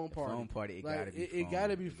of a phone party. Phone party, it like, gotta be. It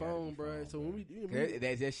gotta be phone, bro. So when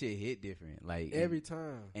that shit hit different, like every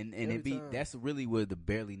time, and every it be time. that's really where the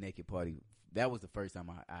Barely Naked party. That was the first time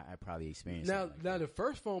I probably experienced. Now the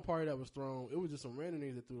first phone party that was thrown, it was just some random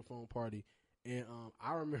niggas that threw a phone party, and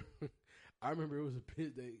I remember it was a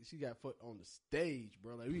bitch that she got fucked on the stage,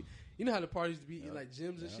 bro. Like you know how the parties be in like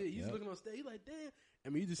gyms and shit. He's looking on stage, he like damn. I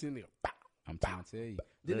mean, you just seen there. I'm trying to tell you.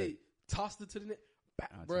 Then they tossed it to the net.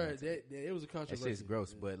 Bro, it was a controversy. That shit's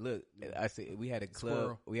gross. But look, I said we had a club.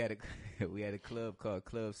 Squirrel. We had a club called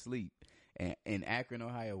Club Sleep, and in Akron,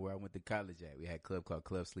 Ohio, where I went to college at, we had a club called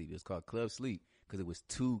Club Sleep. It was called Club Sleep because it was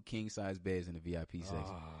 2 king size beds in the VIP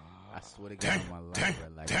section. I swear to God, on my life, bro,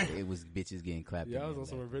 like it was bitches getting clapped. Yeah, I was in on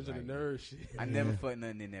some there, Revenge of the Nerds shit. I never fucked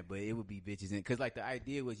nothing in there, but it would be bitches in. Because like the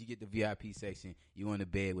idea was, you get the VIP section, you on the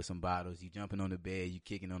bed with some bottles, you jumping on the bed, you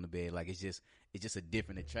kicking on the bed, like it's just a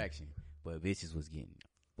different attraction. But bitches was getting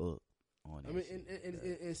fucked on that. I mean,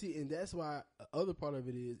 shit, and see, and that's why other part of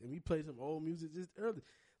it is, and we played some old music just early,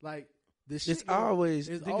 like the shit. It's always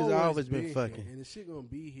been fucking, here, and the shit gonna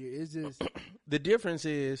be here. It's just the difference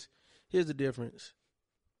is, here's the difference.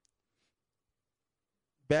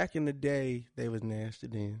 Back in the day, they was nasty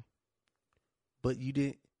then, but you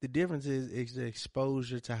didn't. The difference is the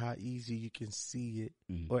exposure to how easy you can see it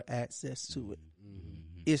or access to it.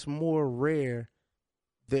 It's more rare.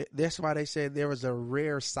 That's why they said there was a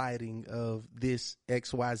rare sighting of this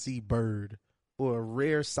XYZ bird or a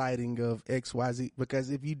rare sighting of XYZ, because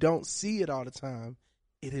if you don't see it all the time,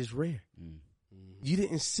 it is rare. You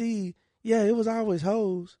didn't see, it was always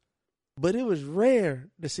hoes, but it was rare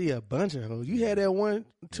to see a bunch of hoes. You had that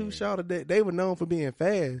 1-2 shot of that. They were known for being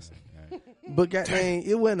fast, but goddamn,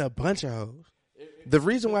 it wasn't a bunch of hoes. The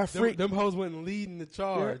reason why them hoes wasn't leading the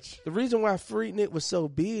charge. The reason why Freaknik was so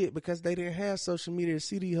big, because they didn't have social media to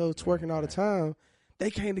see these hoes twerking all the time.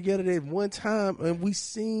 They came together at one time, and we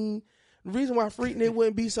seen the reason why Freaknik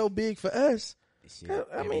wouldn't be so big for us.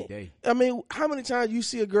 I mean, how many times you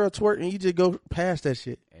see a girl twerk and you just go past that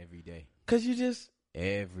shit every day? Because you just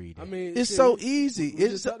every day. I mean, it's so easy. We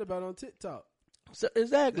just talked about it on TikTok. So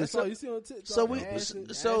exactly. That's all you see on TikTok.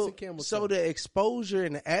 So the exposure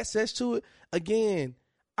and the access to it, again,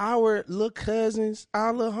 our little cousins,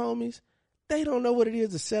 our little homies, they don't know what it is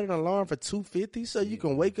to set an alarm for $2.50 so you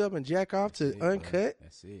can wake up and jack off to Uncut.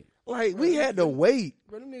 That's it. Like, we had to wait.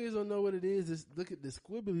 Bro, them niggas don't know what it is. Just look at the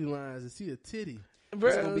squibbly lines and see a titty.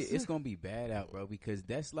 Bro, it's gonna be bad out, bro, because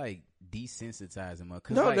that's like desensitizing, man.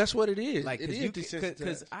 No, like, that's what it is. Like,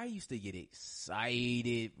 because I used to get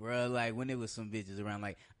excited, bro. Like when there was some bitches around,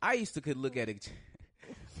 like I used to could look at it.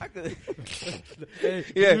 I could.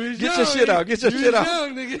 Get your shit out. Get your shit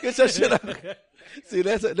out. Get your shit out. See,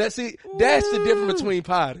 that's the difference between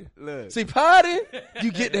potting. Look. See, potting,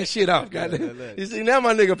 you get that shit off, goddamn. You see, now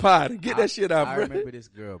my nigga potting. Get that shit off, bro. I remember this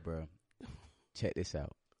girl, bro. Check this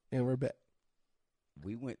out. And we're back.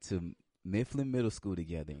 We went to Mifflin Middle School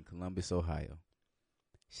together in Columbus, Ohio.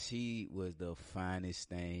 She was the finest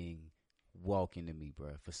thing walking to me,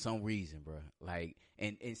 bro. For some reason, bro. Like,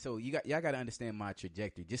 and so y'all got to understand my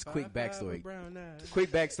trajectory. Just quick backstory.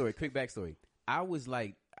 Quick backstory. I was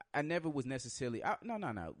like, I never was necessarily.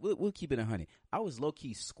 No. We'll keep it 100. I was low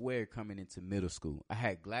key square coming into middle school. I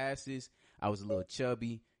had glasses. I was a little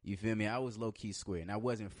chubby. You feel me? I was low key square, and I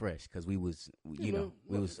wasn't fresh because we was.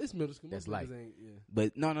 It's middle school. That's life.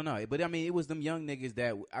 But no. But I mean, it was them young niggas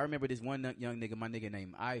that I remember. This one young nigga, my nigga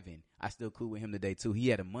named Ivan. I still cool with him today too. He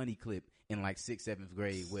had a money clip in like 6th, 7th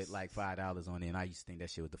grade with like $5 on it, and I used to think that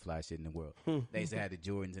shit was the fly shit in the world. They used to have the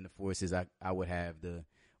Jordans and the Forces. I would have the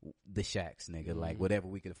Shaqs, nigga, like whatever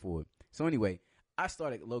we could afford. So anyway, I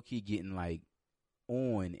started low key getting like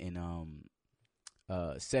on in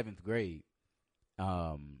 7th grade.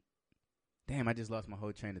 Damn, I just lost my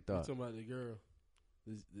whole train of thought. You talking about the girl?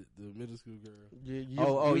 the middle school girl.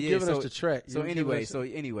 You're giving us the track. So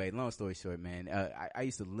anyway, long story short, man, I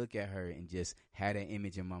used to look at her and just had that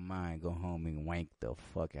image in my mind. Go home and wank the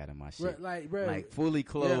fuck out of my shit, like fully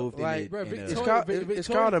clothed. It's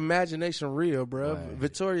called Imagination Real, bro. Right.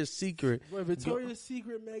 Victoria's Secret. Bro, Victoria's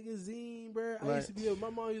Secret magazine, bro. I used to be. My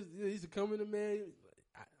mom used to come in the man.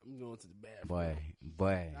 I'm going to the bathroom.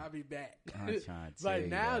 Boy. I'll be back. I'm trying to like tell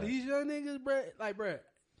now, you, these young niggas, bro. Like, bro.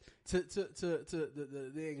 To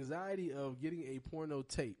the anxiety of getting a porno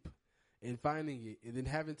tape and finding it and then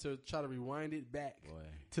having to try to rewind it back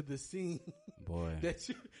to the scene. That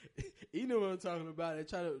you know what I'm talking about. And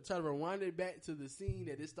try to rewind it back to the scene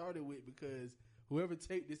that it started with because whoever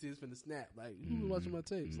taped this is finna snap. Like, who's watching my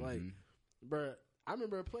tapes? Like, bruh, I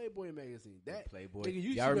remember a Playboy magazine. That Playboy.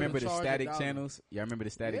 Nigga, y'all remember the static channels? Y'all remember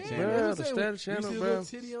the static channels? Yeah, the static channel, you see a bro. little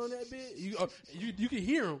titty on that bit? You can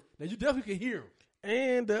hear them. Now, you definitely can hear them.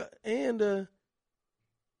 And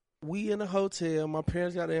we in a hotel. My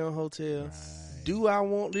parents got their own hotel. Right. Do I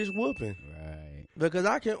want this whooping? Right. Because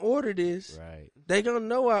I can order this. Right. They gonna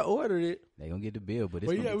know I ordered it. They gonna get the bill, but it's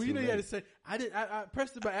Well, gonna be you too know, you late. had to say I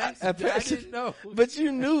pressed it by accident. I didn't know. But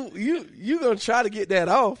you knew you gonna try to get that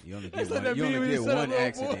off. You only That's get like one, that meme when you said one a little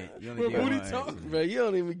accident. boy You only with get booty one talk. accident. Bro, you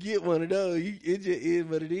don't even get one of those. It just is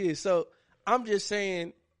what it is. So I'm just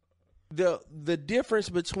saying the difference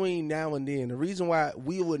between now and then, the reason why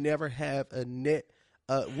we will never have a net,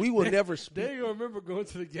 we will never They ain't gonna remember going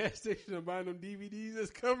to the gas station and buying them DVDs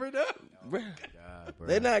that's covered up. Bro, God, bro.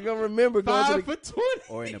 they're not gonna remember going to 5 the for 20.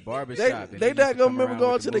 Or in the barbershop. They not gonna remember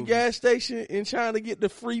going to the gas station and trying to get the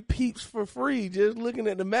free peeps for free, just looking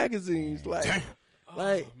at the magazines. Like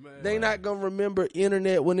they not gonna remember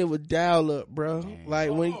internet when it was dial up, bro.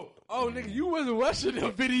 Like when. Oh, nigga, you wasn't watching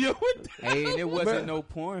the video with that. Hey, and it wasn't no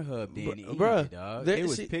Pornhub then either, Bruh, dog. there- It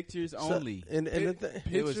was see, pictures so- only. and the thing,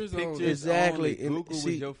 It was pictures pictures only. Exactly. only. And Google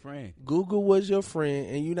see, was your friend. Google was your friend,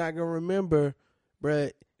 and you're not gonna remember,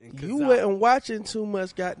 bruh. And You Kazaa. wasn't watching too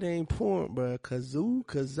much goddamn porn, bruh.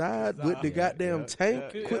 Kazaa with the goddamn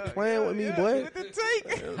tank. Quit playing with me, boy. With the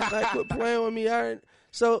tank. Like, quit playing with me. All right.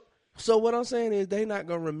 So what I'm saying is they not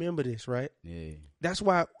gonna remember this, right? Yeah. That's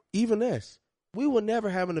why even us, we will never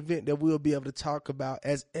have an event that we'll be able to talk about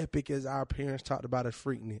as epic as our parents talked about us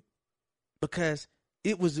freaking it, because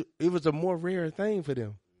it was a more rare thing for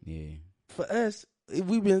them. Yeah. For us,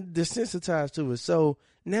 we've been desensitized to it, so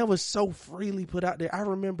now it's so freely put out there. I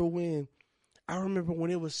remember when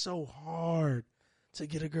it was so hard to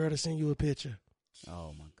get a girl to send you a picture.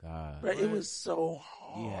 Oh my God. Right? It was so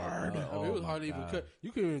hard. Yeah, I mean, it was hard to even cut.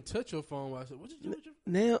 You couldn't even touch your phone. While I said, "What did you do with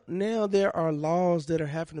your?" Now there are laws that are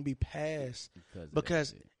having to be passed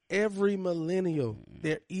because every millennial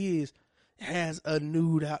there has a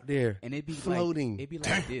nude out there, and it be floating. It be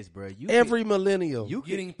like this, bro. Every millennial, you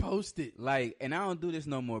getting posted. Like, and I don't do this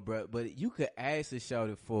no more, bro. But you could ask a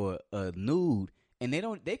shouter for a nude, and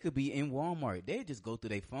they could be in Walmart. They just go through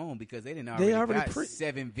their phone because they already got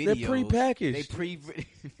 7 videos. They're prepackaged.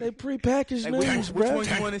 They prepackaged like, news, which bro. one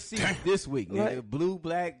you want to see this week? Nigga? Like- Blue,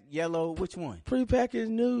 black, yellow. Which one? Prepackaged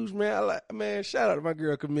news, man. Shout out to my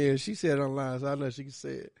girl Camille. She said it online, so I know she can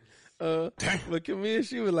say it. But Camille,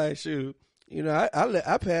 she was like, shoot. You know,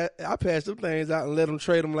 I pass them things out and let them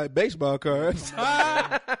trade them like baseball cards.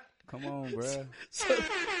 Come on, bro.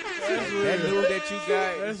 That nude that you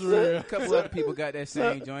got, That's real. A couple other people got that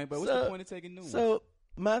same joint, but what's the point of taking nude? So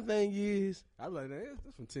my thing is, I'm like,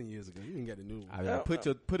 that's from 10 years ago. You didn't get a new one. I put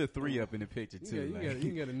a 3 up in the picture too. You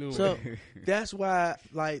can get a new so one. that's why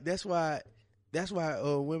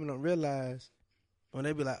women don't realize when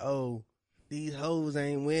they be like, oh, these hoes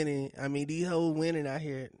ain't winning. I mean, these hoes winning out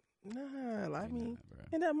here. Nah, I mean,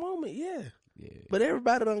 in that moment, yeah. But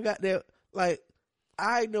everybody done got that. Like,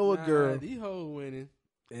 I know a girl. These hoes winning,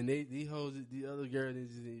 and these hoes, the other girl,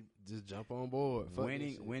 they just jump on board. Fuck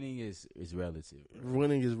Winning is relative.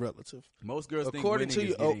 Winning is relative. Most girls according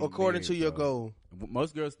think to winning you, according to your bro. goal.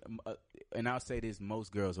 Most girls, and I'll say this: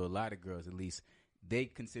 most girls, or a lot of girls at least, they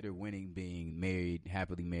consider winning being married,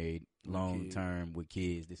 happily married, long term with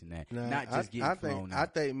kids, this and that. Nah, Not just getting flown. I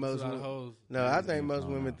think most hoes. No, I think most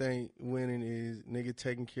women think winning is nigga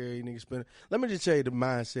taking care of you, nigga spending. Let me just tell you the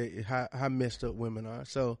mindset, how messed up women are.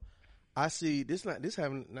 So I see this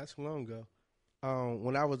happened not too long ago.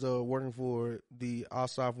 When I was working for the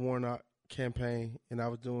Ossoff Warnock campaign and I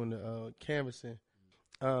was doing the canvassing,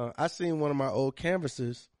 I seen one of my old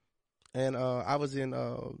canvassers, and I was in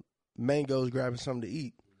Mango's grabbing something to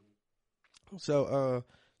eat. So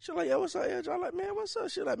she like, yo, what's up, Edge? I'm like, man, what's up?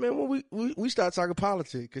 She like, man, when we start talking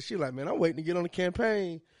politics, because she like, man, I'm waiting to get on the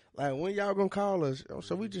campaign. Like, when y'all gonna call us?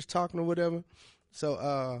 So we just talking or whatever.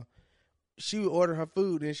 So she would order her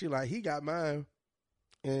food, and she like, he got mine.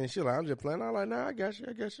 And she like, I'm just playing. I'm like, nah, I got you.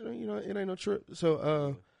 You know, it ain't no trip.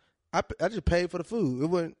 So I just paid for the food. It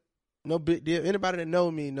wasn't no big deal. Anybody that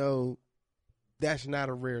know me know that's not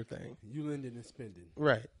a rare thing. You lending and spending.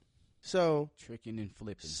 Right. So tricking and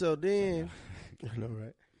flipping. So then, I know,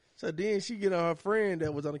 right? So then she get on her friend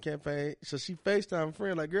that was on the campaign. So she FaceTime her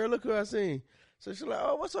friend like, girl, look who I seen. So she like,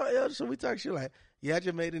 oh, what's up, Elder? So we talk. She like, yeah, I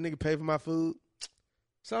just made the nigga pay for my food.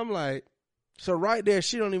 So I'm like, so right there,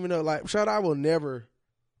 she don't even know. Like, Shawty, I will never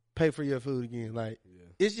pay for your food again. Like,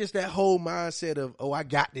 it's just that whole mindset of, oh, I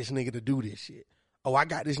got this nigga to do this shit. Oh, I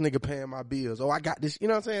got this nigga paying my bills. Oh, I got this. You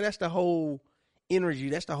know what I'm saying? That's the whole energy.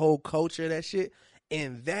 That's the whole culture of that shit.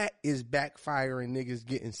 And that is backfiring niggas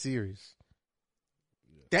getting serious.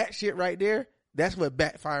 That shit right there, that's what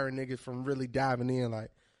backfiring niggas from really diving in.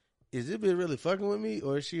 Like, is this bitch really fucking with me?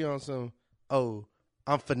 Or is she on some, oh,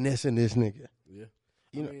 I'm finessing this nigga? Yeah.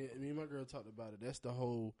 You know? I mean, me and my girl talked about it. That's the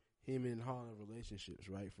whole him and Holland relationships,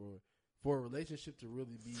 right? For a relationship to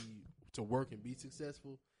really to work and be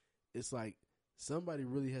successful, it's like somebody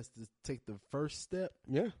really has to take the first step,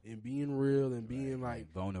 and being real and being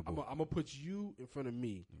like vulnerable. I'm gonna put you in front of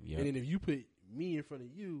me, Yep. and then if you put me in front of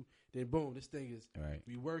you, then boom, this thing is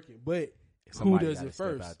we working. But Somebody who does gotta it step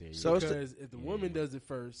first? out there, So because if the woman does it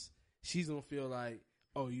first, she's gonna feel like,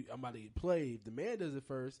 oh, I'm about to get played. If the man does it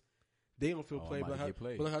first, they don't feel played. But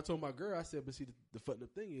like I told my girl, I said, but see, the fucked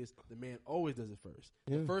up thing is the man always does it first.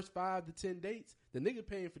 Yeah. The first 5 to 10 dates, the nigga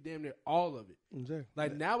paying for damn near all of it. Exactly.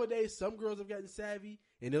 Like nowadays, some girls have gotten savvy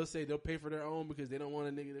and they'll say they'll pay for their own because they don't want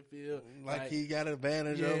a nigga to feel Like he got an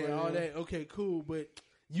advantage over all him. that. Okay, cool, but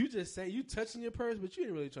you just say you touching your purse, but you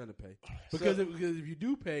ain't really trying to pay because if you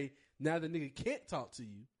do pay, now the nigga can't talk to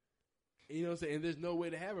you. You know what I'm saying? And there's no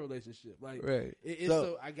way to have a relationship. Like, right.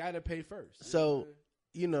 So I gotta pay first. So,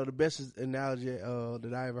 you know, the best analogy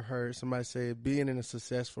that I ever heard somebody say, being in a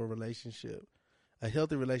successful relationship, a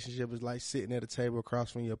healthy relationship is like sitting at a table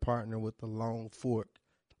across from your partner with a long fork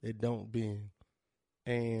that don't bend.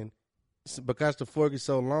 And because the fork is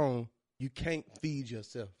so long, you can't feed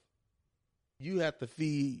yourself. You have to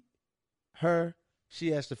feed her.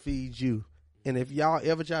 She has to feed you. And if y'all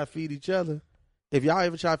ever try to feed each other, if y'all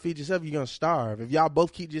ever try to feed yourself, you're going to starve. If y'all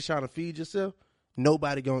both keep just trying to feed yourself,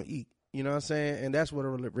 nobody going to eat. You know what I'm saying? And that's what a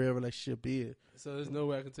real relationship is. So there's no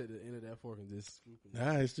way I can take the end of that fork and just scoop it.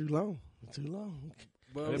 Nah, it's too long. It's too long.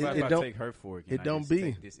 But if I take her fork and it I don't just be.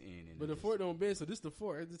 take this end and But the fork don't bend, so this the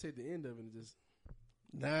fork. I just take the end of it and just.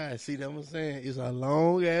 Nah, see that what I'm saying? It's a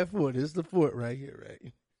long ass fork. This is the fork right here,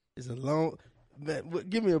 right? It's a long. Man,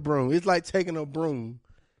 give me a broom. It's like taking a broom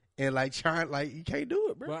and like trying, like you can't do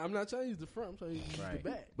it, bro. But I'm not trying to use the front. I'm trying to use the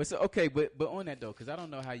back. But so okay, but on that though, because I don't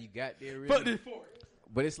know how you got there. Really. Fuck this fork.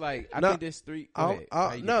 But it's like I think there's three.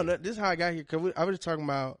 No, this is how I got here. Cause I was just talking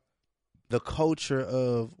about the culture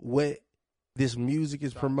of what this music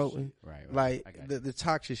is promoting, right? Like the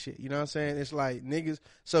toxic shit. You know what I'm saying? It's like niggas.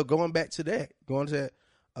 So going back to that, when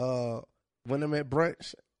I'm at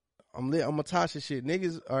brunch, I'm a toxic shit.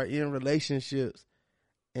 Niggas are in relationships,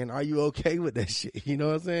 and are you okay with that shit? You know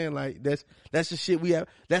what I'm saying? Like that's the shit we have.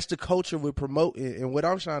 That's the culture we're promoting. And what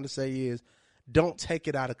I'm trying to say is, don't take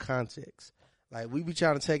it out of context. Like, we be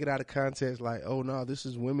trying to take it out of context, like, oh, no, this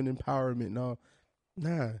is women empowerment. No,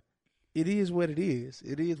 nah. It is what it is.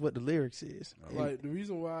 It is what the lyrics is. Like, the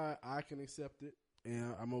reason why I can accept it,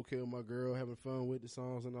 and I'm okay with my girl having fun with the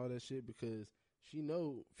songs and all that shit, because she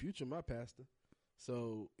know Future my pastor.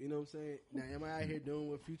 So, you know what I'm saying? Now, am I out here doing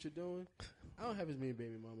what Future doing? I don't have as many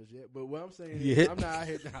baby mamas yet, but what I'm saying is I'm not out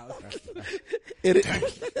here now.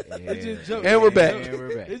 It's just jokes. And we're back.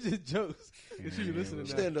 It's just jokes. If you listening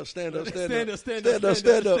now. Stand up.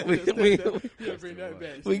 We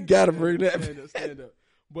gotta bring that back. Stand up.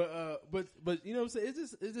 But you know what I'm saying?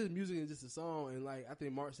 It's just music and just a song. And like I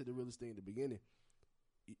think Mark said the realest thing at the beginning.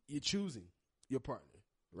 You're choosing your partner,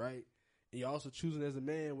 right? And you're also choosing as a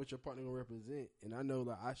man what your partner gonna represent. And I know,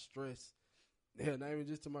 like, I stress, hell, not even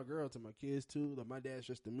just to my girl, to my kids too. Like, my dad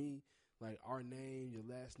stressed to me, like, our name, your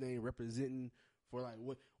last name, representing for like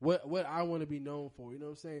what I want to be known for. You know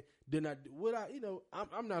what I'm saying?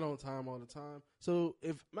 I'm not on time all the time. So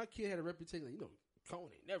if my kid had a reputation, like, Cone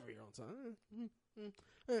ain't never here on time.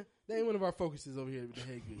 That ain't one of our focuses over here with the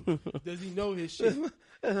head good. Does he know his shit? You know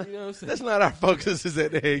what I'm saying? That's not our focus. Is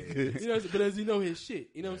at the head good. But does he know his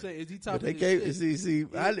shit? You know what I'm saying? Is he top of his shit? See,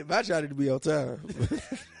 I try to be on time.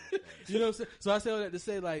 You know what I'm saying? So I say all that to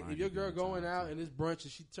say, like, if your girl going out and it's brunch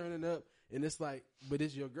and she turning up and it's like, but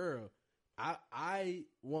it's your girl. I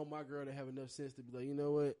want my girl to have enough sense to be like, you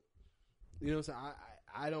know what? You know what I'm saying?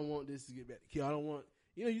 I don't want this to get back to kill. I don't want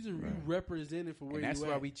You know, you represented for where and you that's at.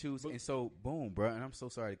 why we choose. And so, boom, bro. And I'm so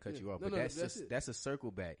sorry to cut you off, but that's a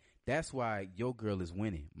circle back. That's why your girl is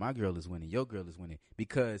winning. My girl is winning. Your girl is winning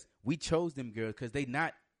because we chose them girls because they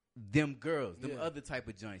not them girls, them other type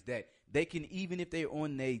of joints that they can, even if they're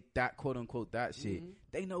on they quote unquote shit,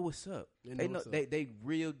 they know what's up. They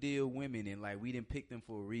real deal women, and like we didn't pick them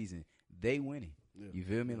for a reason. They winning. Yeah. You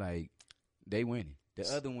feel me? Like they winning. The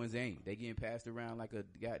other ones ain't. They getting passed around like a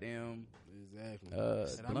goddamn. Exactly.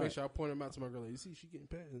 And I make sure I point them out to my girl. Like, you see, she getting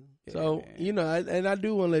passed. Yeah, so man. You know, and I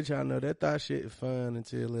do want to let y'all know that thought shit is fun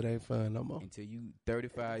until it ain't fun no more. Until you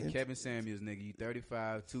 35, Kevin Samuels, nigga, you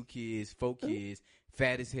 35, 2 kids, 4 kids,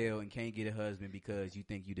 fat as hell, and can't get a husband because you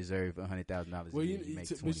think you deserve $100,000. Well, you make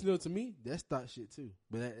 20. But you know, to me, that's thought shit too.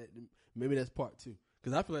 But maybe that's part 2.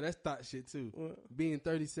 Because I feel like that's thought shit too. Being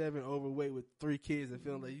 37, overweight with 3 kids and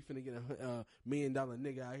feeling like you finna get a $1 million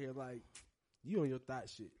nigga out here, like, you on your thought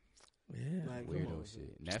shit. Yeah. Like, weirdo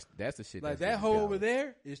shit. And that's the shit. Like, that hoe over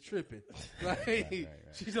there is tripping. Like, right.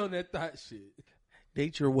 She's on that thought shit.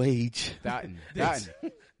 Date your wage. Thoughtin'.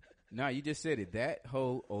 No, you just said it. That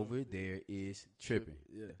hoe over there is tripping.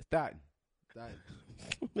 Yeah. Thoughtin'.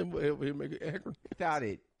 He'll make it angry. Thought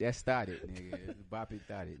it. That's thought it, nigga. Bop it,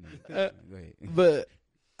 thought it, nigga. Go ahead. But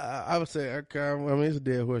I would say, okay, I mean, it's a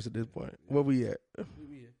dead horse at this point. Where we at?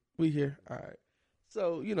 We here. All right.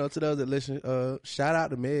 So, you know, to those that listen, shout out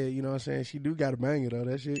to Meg. You know what I'm saying? She do got a banger, though.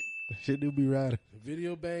 That shit do be riding.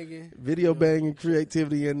 Video banging. Banging,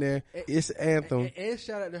 creativity in there. It's anthem. And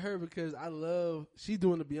shout out to her because she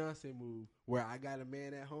doing the Beyonce move where I got a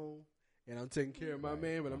man at home. And I'm taking care of my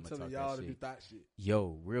man, but I'm telling y'all to do thought shit.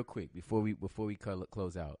 Yo, real quick, before we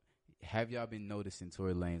close out, have y'all been noticing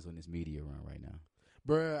Tory Lanez on this media run right now?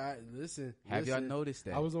 Bruh, listen. Y'all noticed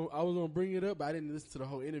that? I was gonna bring it up, but I didn't listen to the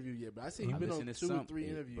whole interview yet. But I see he's been on 2 or 3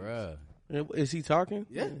 interviews. Bruh. Is he talking?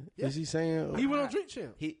 Yeah. Is he saying? He went on Drink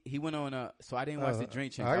Champ. He went on. So I didn't watch the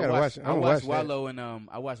Drink Champ. I gotta watch it. I watched Wallow and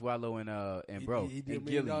I watched Wallow and bro. He did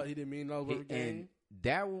Gilly. He didn't mean all over game. And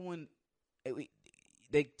that one.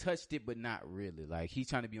 They touched it, but not really. Like, he's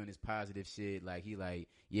trying to be on this positive shit. Like, all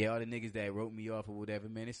the niggas that wrote me off or whatever,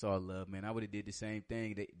 man, it's all love, man. I would have did the same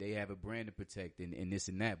thing. They have a brand to protect and this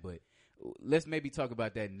and that. But let's maybe talk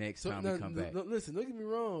about that next time we come back. Listen, don't get me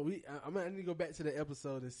wrong. I need to go back to the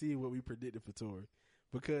episode and see what we predicted for Tory.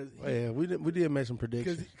 Because we did make some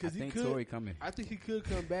predictions. I think Tory coming. I think he could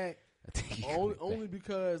come back. only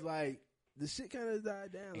because, like, the shit kind of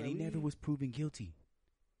died down. And he never was proven guilty.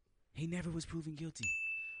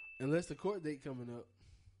 Unless the court date coming up.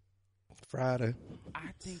 Friday.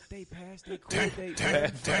 I think they passed their court date,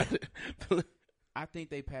 bro. I think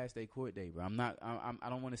they passed their court date, bro. I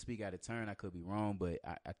don't want to speak out of turn. I could be wrong, but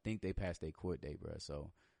I think they passed their court date, bro.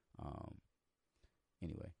 So,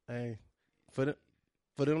 anyway. Hey, for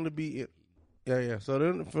them to be,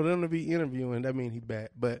 So for them to be interviewing, that means he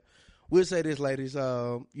back. But we'll say this, ladies.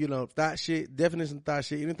 You know, thought shit, definition of thought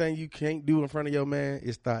shit. Anything you can't do in front of your man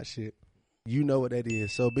is thought shit. You know what that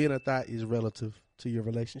is. So being a thought is relative to your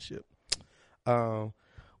relationship.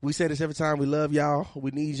 We say this every time. We love y'all. We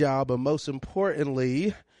need y'all. But most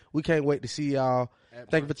importantly, we can't wait to see y'all.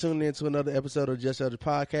 Thank you for tuning in to another episode of Just Elders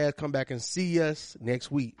Podcast. Come back and see us next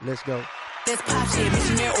week. Let's go. That's pop shit,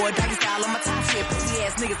 missionary or doggy style on my top shit. Pussy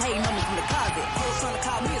ass niggas hating on me from the closet. Hoes trying to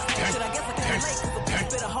call me a snitch shit. I guess I can relate cause the bitch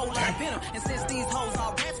spit a whole lot of venom. And since these hoes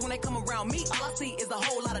all rats, when they come around me, all I see is a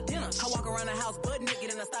whole lot of dinner. I walk around the house butt naked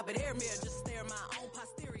and I stop at air mirror just to stare at my own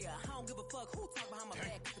posterior. I don't give a fuck who talk behind my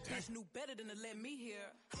back. The bitch knew better than to let me hear.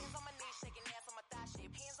 Hands on my knees, shaking ass on my thigh shit.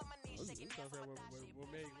 Hands on my knees, shaking ass on my thigh shit. What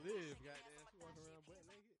made live, goddamn. She walking around.